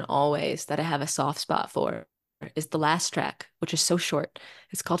attention always that I have a soft spot for is the last track, which is so short.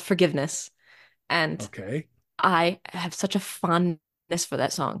 It's called Forgiveness. And Okay. I have such a fondness for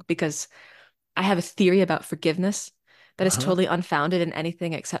that song because I have a theory about forgiveness that is Uh-huh. totally unfounded in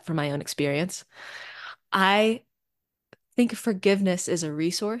anything except for my own experience. I think forgiveness is a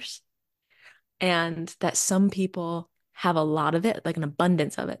resource and that some people have a lot of it, like an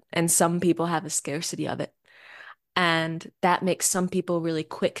abundance of it, and some people have a scarcity of it. And that makes some people really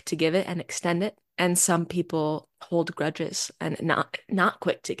quick to give it and extend it, and some people hold grudges and not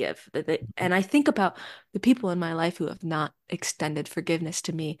quick to give. And I think about the people in my life who have not extended forgiveness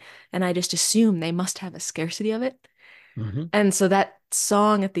to me, and I just assume they must have a scarcity of it. Hmm. And so that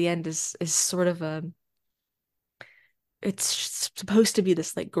song at the end is sort of a it's supposed to be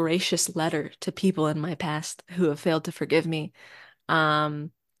this like gracious letter to people in my past who have failed to forgive me.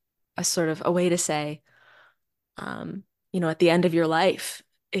 Um, a sort of a way to say, um, at the end of your life,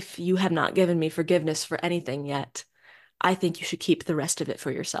 if you have not given me forgiveness for anything yet, I think you should keep the rest of it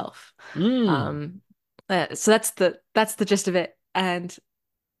for yourself. Mm. Um, so that's the gist of it. And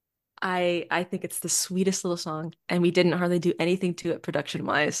I think it's the sweetest little song, and we didn't hardly do anything to it production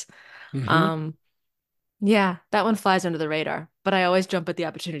wise. Hmm. Um, yeah, that one flies under the radar, but I always jump at the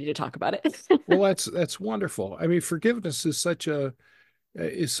opportunity to talk about it. Well, that's wonderful. I mean, forgiveness is such a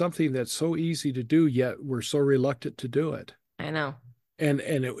is something that's so easy to do, yet we're so reluctant to do it. I know. And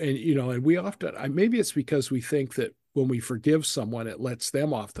we often maybe it's because we think that when we forgive someone it lets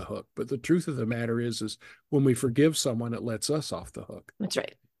them off the hook, but the truth of the matter is when we forgive someone it lets us off the hook. That's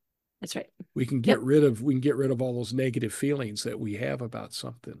right. That's right. We Yep. can get rid of all those negative feelings that we have about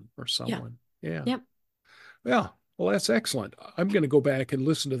something or Yeah. someone. Yeah. Yep. Yeah. Well, that's excellent. I'm going to go back and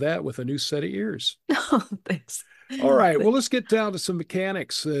listen to that with a new set of ears. Oh, thanks. All right. Well, Thanks. let's get down to some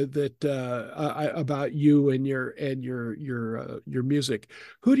mechanics about you and your music.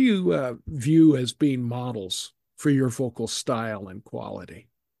 Who do you view as being models for your vocal style and quality?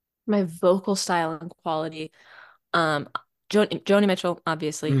 My vocal style and quality. Um, Joni Mitchell,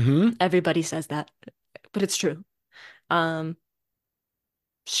 obviously. Mm-hmm. Everybody says that, but it's true. Um,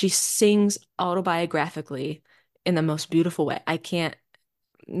 she sings autobiographically in the most beautiful way.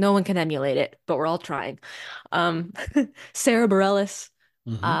 No one can emulate it, but we're all trying. Um, Sarah Bareilles,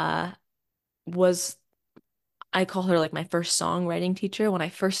 Mm-hmm. uh, was I call her like my first songwriting teacher. When I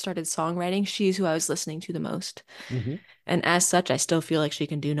first started songwriting, she's who I was listening to the most. Mm-hmm. And as such, I still feel like she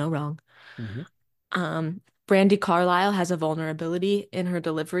can do no wrong. Mm-hmm. Brandy Carlisle has a vulnerability in her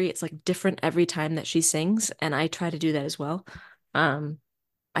delivery. It's like different every time that she sings, and I try to do that as well. Um,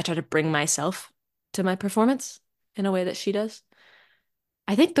 I try to bring myself to my performance in a way that she does.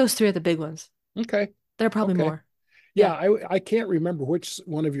 I think those three are the big ones. Okay. There are probably Okay. more. Yeah, Yeah. I can't remember which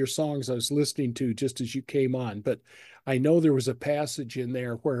one of your songs I was listening to just as you came on, but I know there was a passage in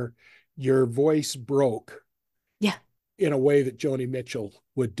there where your voice broke Yeah. in a way that Joni Mitchell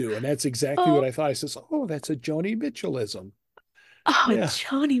would do. And that's exactly what Oh, I thought. I says, oh, that's a Joni Mitchellism. oh, Yeah.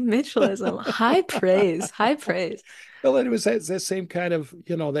 Joni Mitchellism. High praise. High praise. Well, it was that same kind of,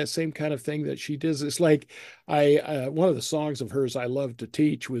 that same kind of thing that she does. It's like one of the songs of hers I love to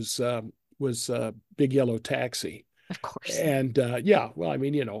teach was Big Yellow Taxi. Of course. And yeah, well, I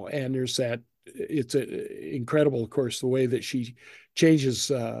mean, and there's that. It's incredible, of course, the way that she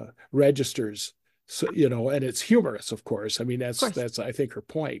changes registers. So and it's humorous, of course. I mean, Of that's course. that's I think her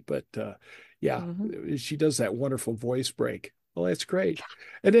point. But yeah, Hmm. she does that wonderful voice break. Well, that's great.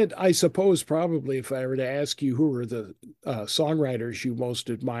 And then I suppose probably if I were to ask you who are the songwriters you most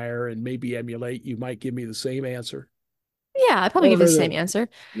admire and maybe emulate, you might give me the same answer. Yeah, I'd probably give you the Or same the answer.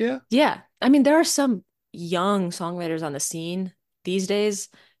 yeah, Yeah. I mean, there are some young songwriters on the scene these days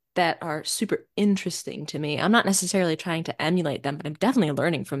that are super interesting to me. I'm not necessarily trying to emulate them, but I'm definitely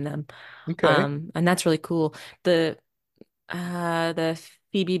learning from them. okay. And that's really cool. The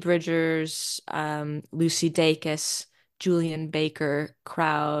Phoebe Bridgers, Lucy Dacus, Julian Baker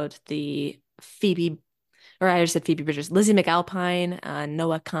crowd, the Phoebe, or I just said Phoebe Bridgers, Lizzie McAlpine,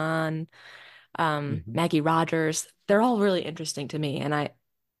 Noah Kahn, Mhm. Maggie Rogers. They're all really interesting to me, and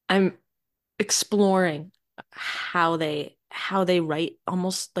I'm exploring how they write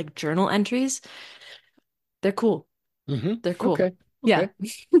almost like journal entries. They're cool. They're cool. Okay. Yeah.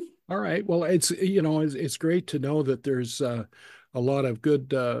 Okay. All right. Well, it's great to know that there's a lot of good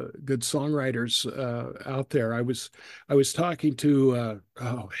songwriters out there. I was talking to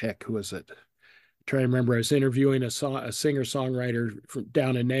oh heck, who was it? Trying to remember. I was interviewing a singer songwriter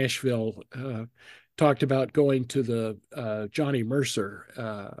down in Nashville. Talked about going to the Johnny Mercer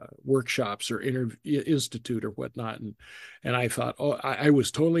workshops or institute or whatnot, and I thought, oh, I was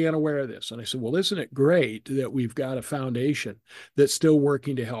totally unaware of this. And I said, well, isn't it great that we've got a foundation that's still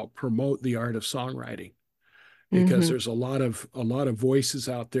working to help promote the art of songwriting? Because Hmm. there's a lot of voices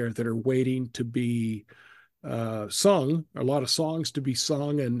out there that are waiting to be sung, a lot of songs to be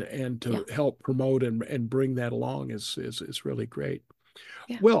sung, and Yeah. to help promote and bring that along is really great.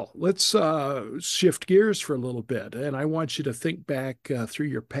 Yeah. Well, let's shift gears for a little bit, and I want you to think back through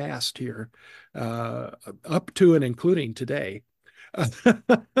your past here, up to and including today.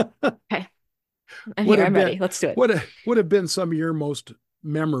 Okay. I'm what here. have I'm been ready. Let's do it. what have been some of your most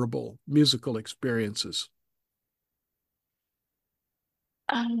memorable musical experiences?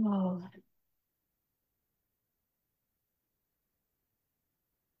 Oh,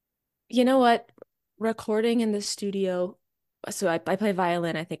 you know what? Recording in the studio. So I play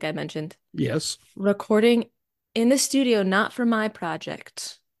violin, I think I mentioned. Yes. Recording in the studio, not for my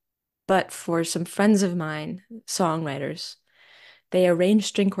project, but for some friends of mine, songwriters. They arranged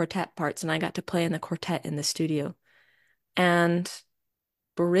string quartet parts, and I got to play in the quartet in the studio. And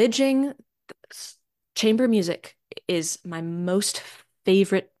bridging chamber music is my most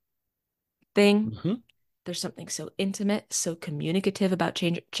favorite thing. Hmm. There's something so intimate, so communicative about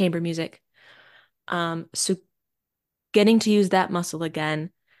chamber music. So getting to use that muscle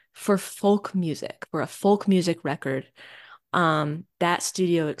again for folk music, for a folk music record, that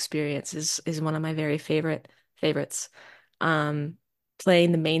studio experience is one of my very favorites. Um,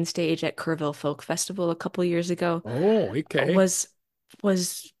 Playing the main stage at Kerrville Folk Festival a couple years ago Oh, okay. was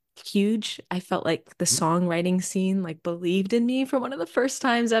was huge. I felt like the songwriting scene like believed in me for one of the first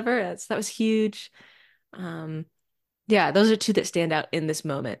times ever. That was huge. Um, yeah, those are two that stand out in this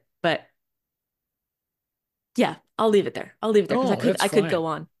moment. But yeah, I'll leave it there. I'll leave it there because I Oh, could that's I could fine. go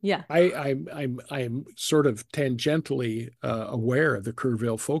on. Yeah. I'm sort of tangentially aware of the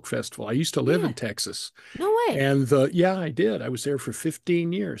Kerrville Folk Festival. I used to live Yeah. in Texas, No way. and yeah, I did. I was there for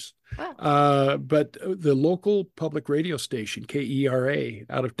 15 years. Wow. But the local public radio station, KERA,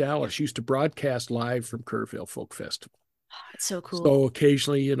 out of Dallas, used to broadcast live from Kerrville Folk Festival. It's so cool. So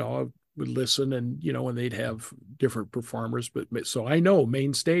occasionally, I would listen, and when they'd have different performers. But so I know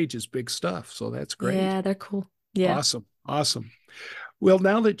main stage is big stuff. So that's great. Yeah, they're cool. Yeah. Awesome, awesome. Well,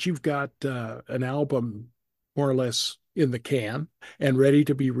 now that you've got an album more or less in the can and ready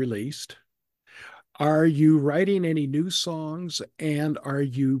to be released, are you writing any new songs and are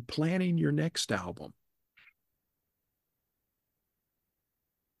you planning your next album?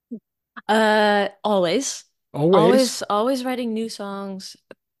 Always. Always. Always writing new songs.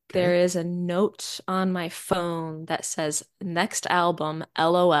 There Okay. is a note on my phone that says next album,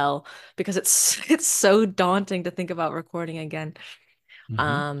 LOL, because it's it's so daunting to think about recording again. Hmm.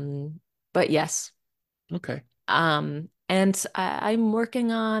 Um, but yes. Okay. And I'm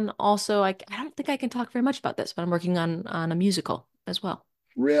working on also, I don't think I can talk very much about this, but I'm working on a musical as well.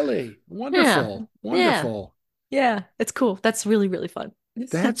 Really? Yeah. Wonderful. Yeah. Wonderful. Yeah. It's cool. That's really, really fun.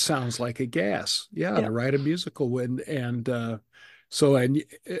 That sounds like a gas. Yeah, Yeah. to write a musical and so and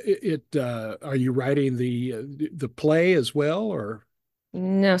are you writing the play as well or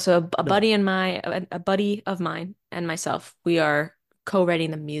No, so a no? buddy of mine and myself, we are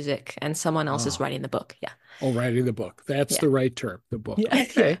co-writing the music and someone else is Oh, writing the book. Yeah. oh, writing the book. That's Yeah. the right term, the book. Yeah. Yeah.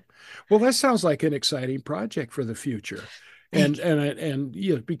 Okay. Well, that sounds like an exciting project for the future. Thank you. And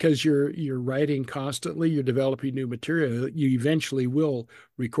you know, because you're writing constantly, you're developing new material, you eventually will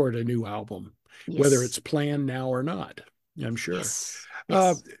record a new album, whether Yes. it's planned now or not, I'm sure. Yes.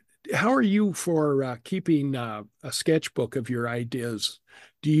 Uh, Yes. how are you for keeping a sketchbook of your ideas?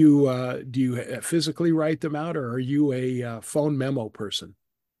 Do you physically write them out, or are you a phone memo person?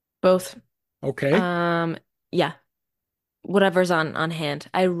 Both. Okay. Um, yeah. Whatever's on hand.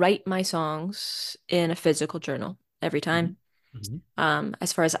 I write my songs in a physical journal every Mhm. time. Mhm.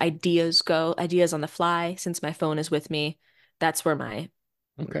 As far as ideas go, ideas on the fly, since my phone is with me, that's where my,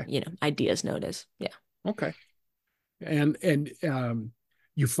 Okay. ideas note is. Yeah. Okay. And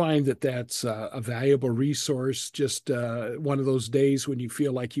you find that that's a valuable resource. Just one of those days when you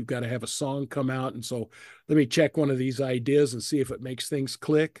feel like you've got to have a song come out, and so let me check one of these ideas and see if it makes things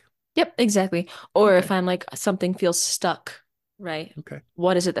click. Yep, exactly. Or if Okay. I'm like something feels stuck, right? Okay.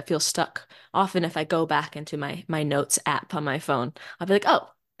 What is it that feels stuck? Often if I go back into my notes app on my phone, I'll be like, "Oh,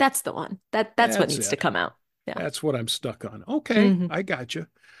 that's the one. That's what That's needs to it. come out." Yeah. That's what I'm stuck on. Okay, Hmm. I got you.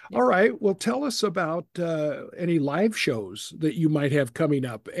 Yeah. All right. Well, tell us about any live shows that you might have coming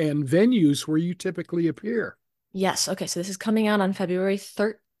up and venues where you typically appear. Yes. Okay, so this is coming out on February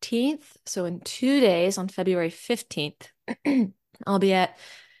 13th. So in 2 days, on February 15th, I'll be at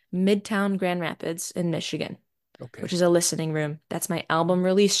Midtown Grand Rapids in Michigan, which Okay. is a listening room. That's my album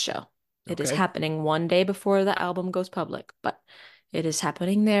release show. It is Okay. happening one day before the album goes public, but it is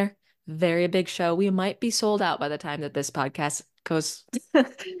happening there. Very big show. We might be sold out by the time that this podcast goes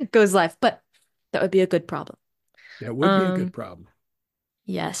goes live, but that would be a good problem. That would be a good Um, problem.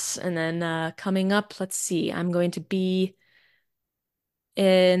 yes, and then coming up, let's see. I'm going to be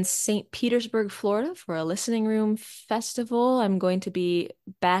in St. Petersburg, Florida for a listening room festival. I'm going to be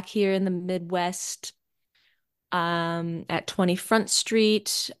back here in the Midwest at 20 Front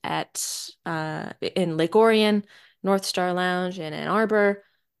Street, at in Lake Orion, North Star Lounge in Ann Arbor,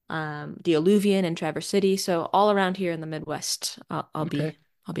 the Alluvion in Traverse City. So all around here in the Midwest, Okay.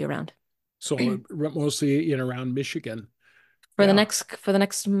 I'll be around So mostly in around Michigan. Yeah. for the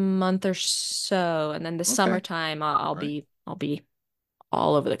next month or so, and then the Okay. summertime All right. I'll be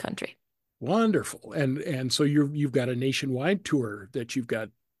all over the country, Wonderful. And so you've got a nationwide tour that you've got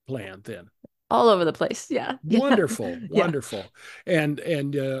planned then. all over the place. Yeah, yeah, Wonderful. yeah. Wonderful. And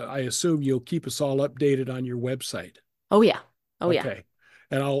I assume you'll keep us all updated on your website. Oh yeah, oh yeah. Okay.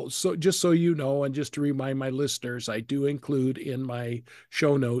 And I'll so just so you know, and just to remind my listeners, I do include in my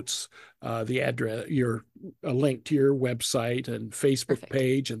show notes the address, a link to your website and Facebook Perfect.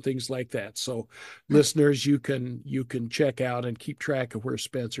 page and things like that. So, listeners, you can check out and keep track of where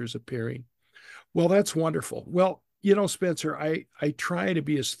Spencer's appearing. Well, that's wonderful. Well, Spencer, I try to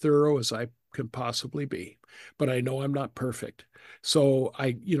be as thorough as I can possibly be, but I know I'm not perfect. So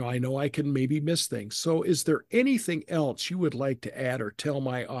I know I can maybe miss things. So is there anything else you would like to add or tell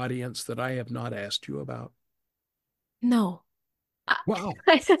my audience that I have not asked you about? No. I Wow.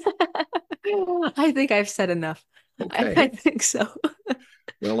 I think I've said enough. I Okay. think so.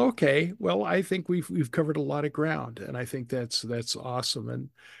 Well, okay. Well, I think we've covered a lot of ground, and I think that's awesome.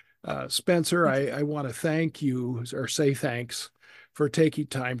 And Spencer, Thank you. I want to thank you or say thanks for taking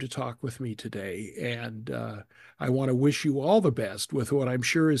time to talk with me today. And I want to wish you all the best with what I'm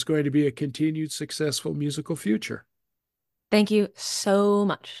sure is going to be a continued successful musical future. Thank you so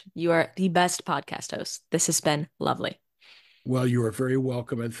much. You are the best podcast host. This has been lovely. Well, you are very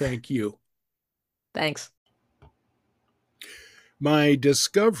welcome, and thank you. Thanks. My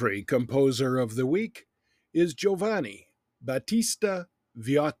discovery composer of the week is Giovanni Battista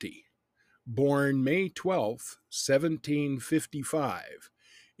Viotti, born May 12th, 1755,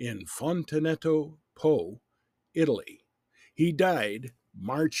 in Fontaneto, Po, Italy. He died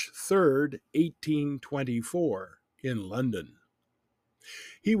March 3rd, 1824, in London.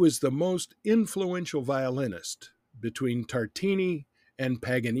 He was the most influential violinist between Tartini and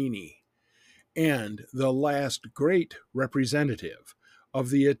Paganini, and the last great representative of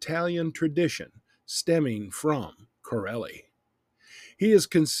the Italian tradition stemming from Corelli. He is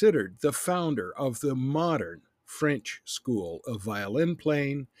considered the founder of the modern French school of violin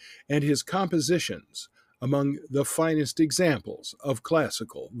playing, and his compositions, among the finest examples of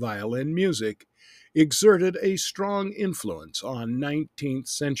classical violin music, exerted a strong influence on 19th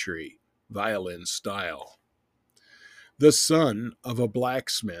century violin style. The son of a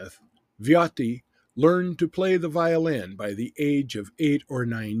blacksmith, Viotti learned to play the violin by the age of 8 or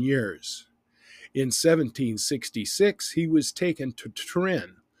 9 years. In 1766, he was taken to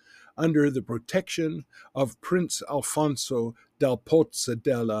Turin under the protection of Prince Alfonso dal Pozzo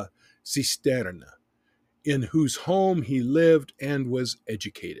della Cisterna, in whose home he lived and was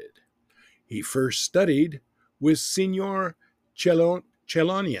educated. He first studied with Signor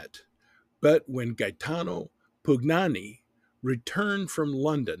Celoniet, but when Gaetano Pugnani returned from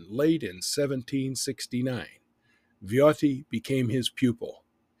London late in 1769, Viotti became his pupil.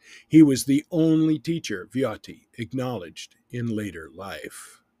 He was the only teacher Viotti acknowledged in later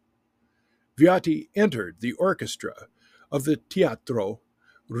life. Viotti entered the orchestra of the Teatro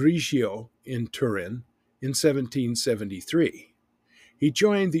Regio in Turin in 1773. He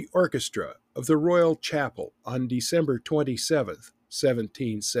joined the orchestra of the Royal Chapel on December 27,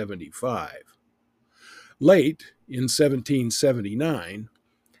 1775. Late in 1779,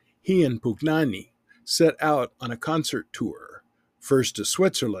 he and Pugnani set out on a concert tour, first to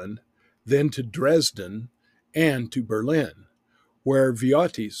Switzerland, then to Dresden, and to Berlin, where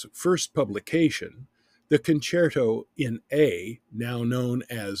Viotti's first publication, the Concerto in A, now known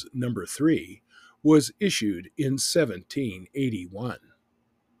as Number 3, was issued in 1781.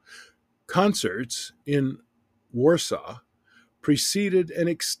 Concerts in Warsaw preceded an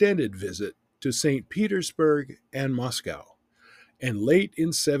extended visit to St. Petersburg and Moscow, and late in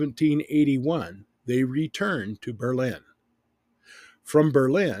 1781 they returned to Berlin. From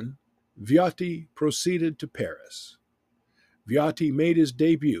Berlin, Viotti proceeded to Paris. Viotti made his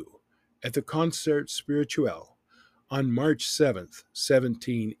debut at the Concert Spirituel on March 7,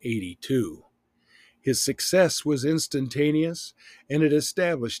 1782. His success was instantaneous, and it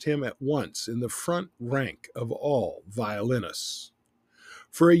established him at once in the front rank of all violinists.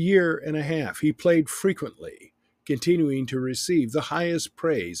 For a year and a half, he played frequently, continuing to receive the highest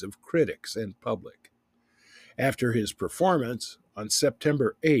praise of critics and public. After his performance on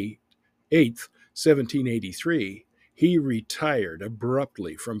September 8th, 1783, he retired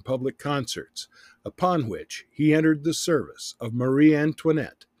abruptly from public concerts, upon which he entered the service of Marie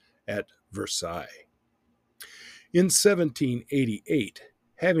Antoinette at Versailles. In 1788,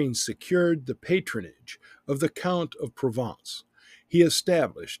 having secured the patronage of the Count of Provence, he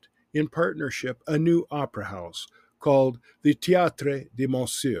established, in partnership, a new opera house called the Théâtre de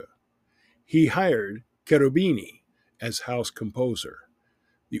Monsieur. He hired Cherubini as house composer.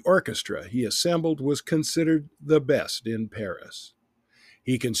 The orchestra he assembled was considered the best in Paris.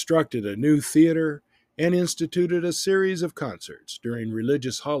 He constructed a new theater and instituted a series of concerts during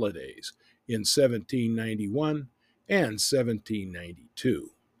religious holidays in 1791 and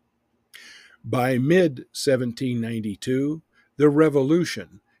 1792. By mid-1792, the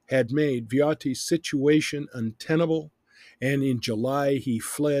Revolution had made Viotti's situation untenable, and in July he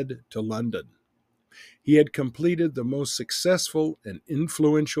fled to London. He had completed the most successful and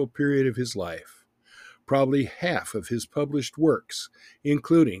influential period of his life. Probably half of his published works,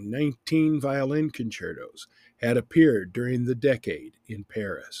 including 19 violin concertos, had appeared during the decade in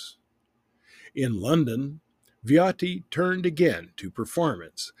Paris. In London, Viotti turned again to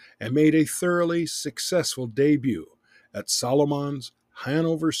performance and made a thoroughly successful debut at Salomon's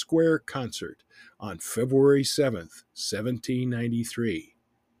Hanover Square concert on February 7, 1793.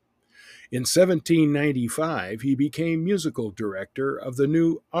 In 1795, he became musical director of the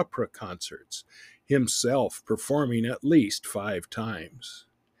new opera concerts, himself performing at least 5 times.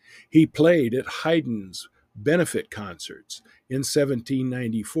 He played at Haydn's benefit concerts in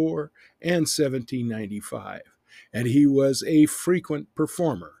 1794 and 1795, and he was a frequent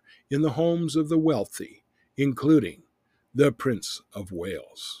performer in the homes of the wealthy, including the Prince of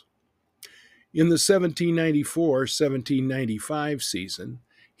Wales. In the 1794-1795 season,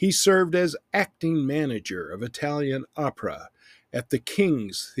 he served as acting manager of Italian opera at the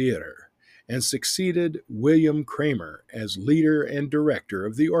King's Theatre and succeeded William Kramer as leader and director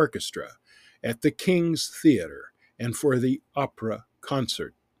of the orchestra at the King's Theatre and for the opera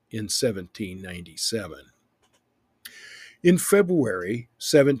concert in 1797. In February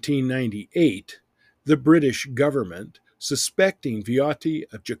 1798, the British government, suspecting Viotti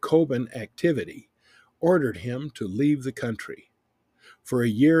of Jacobin activity, ordered him to leave the country. For a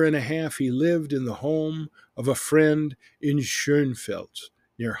year and a half, he lived in the home of a friend in Schönfeld,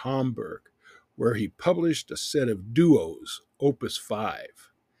 near Hamburg, where he published a set of duos, Opus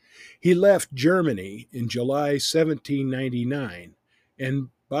 5. He left Germany in July 1799, and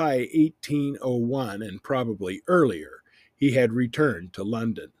by 1801, and probably earlier, he had returned to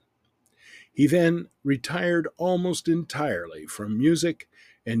London. He then retired almost entirely from music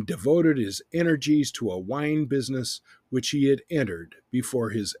and devoted his energies to a wine business which he had entered before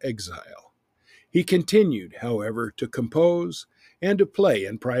his exile. He continued, however, to compose and to play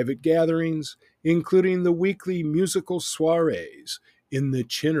in private gatherings, including the weekly musical soirees in the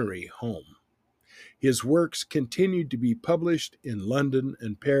Chinnery home. His works continued to be published in London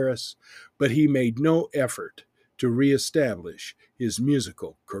and Paris, but he made no effort to reestablish his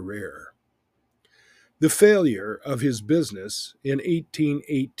musical career. The failure of his business in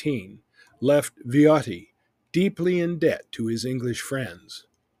 1818 left Viotti deeply in debt to his English friends.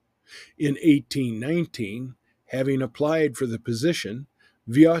 In 1819, having applied for the position,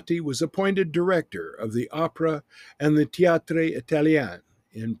 Viotti was appointed director of the Opera and the Théâtre Italien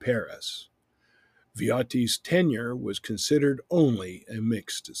in Paris. Viotti's tenure was considered only a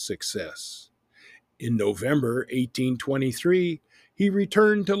mixed success. In November 1823, he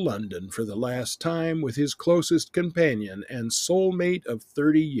returned to London for the last time with his closest companion and soulmate of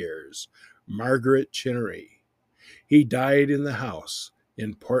 30 years, Margaret Chinnery. He died in the house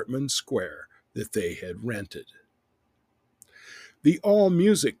in Portman Square that they had rented. The All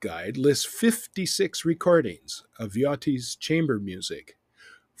Music Guide lists 56 recordings of Viotti's chamber music,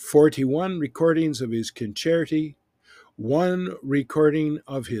 41 recordings of his concerti, 1 recording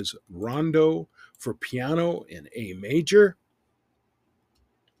of his rondo for piano in A major,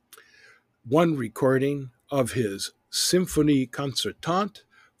 1 recording of his Symphonie Concertante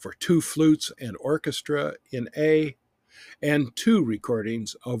for 2 flutes and orchestra in A, and 2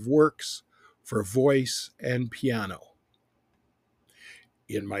 recordings of works for voice and piano.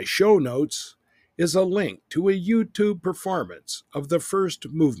 In my show notes is a link to a YouTube performance of the first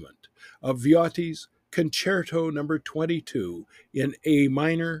movement of Viotti's Concerto No. 22 in A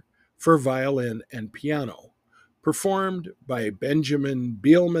minor for violin and piano, performed by Benjamin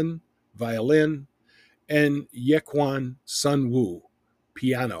Bielman, violin, and Yequan Sun-woo,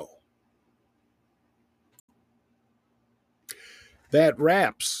 piano. That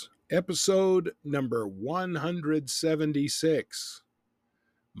wraps episode number 176.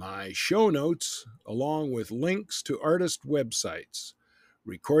 My show notes, along with links to artist websites,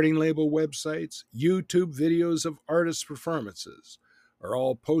 recording label websites, YouTube videos of artist performances, are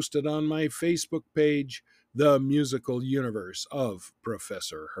all posted on my Facebook page, The Musical Universe of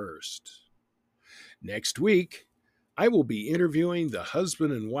Professor Hurst. Next week, I will be interviewing the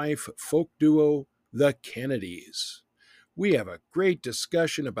husband and wife folk duo, The Kennedys. We have a great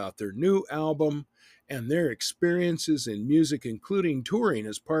discussion about their new album and their experiences in music, including touring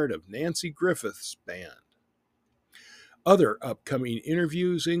as part of Nancy Griffith's band. Other upcoming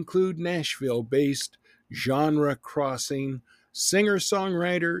interviews include Nashville-based genre-crossing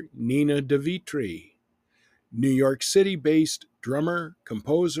singer-songwriter Nina DeVitri, New York City-based drummer,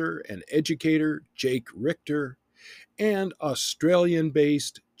 composer, and educator Jake Richter, and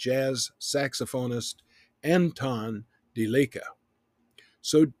Australian-based jazz saxophonist Anton DeLeka.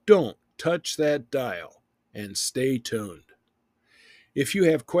 So don't touch that dial and stay tuned. If you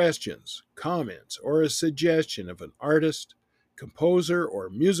have questions, comments, or a suggestion of an artist, composer, or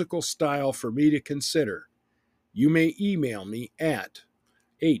musical style for me to consider, you may email me at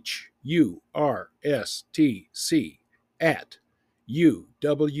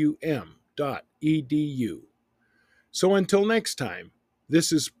hurstc@uwm.edu. So until next time,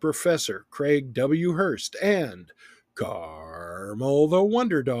 this is Professor Craig W. Hurst and Carmel the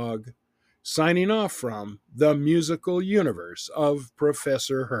Wonder Dog, signing off from the musical universe of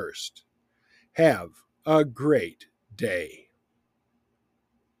Professor Hurst. Have a great day.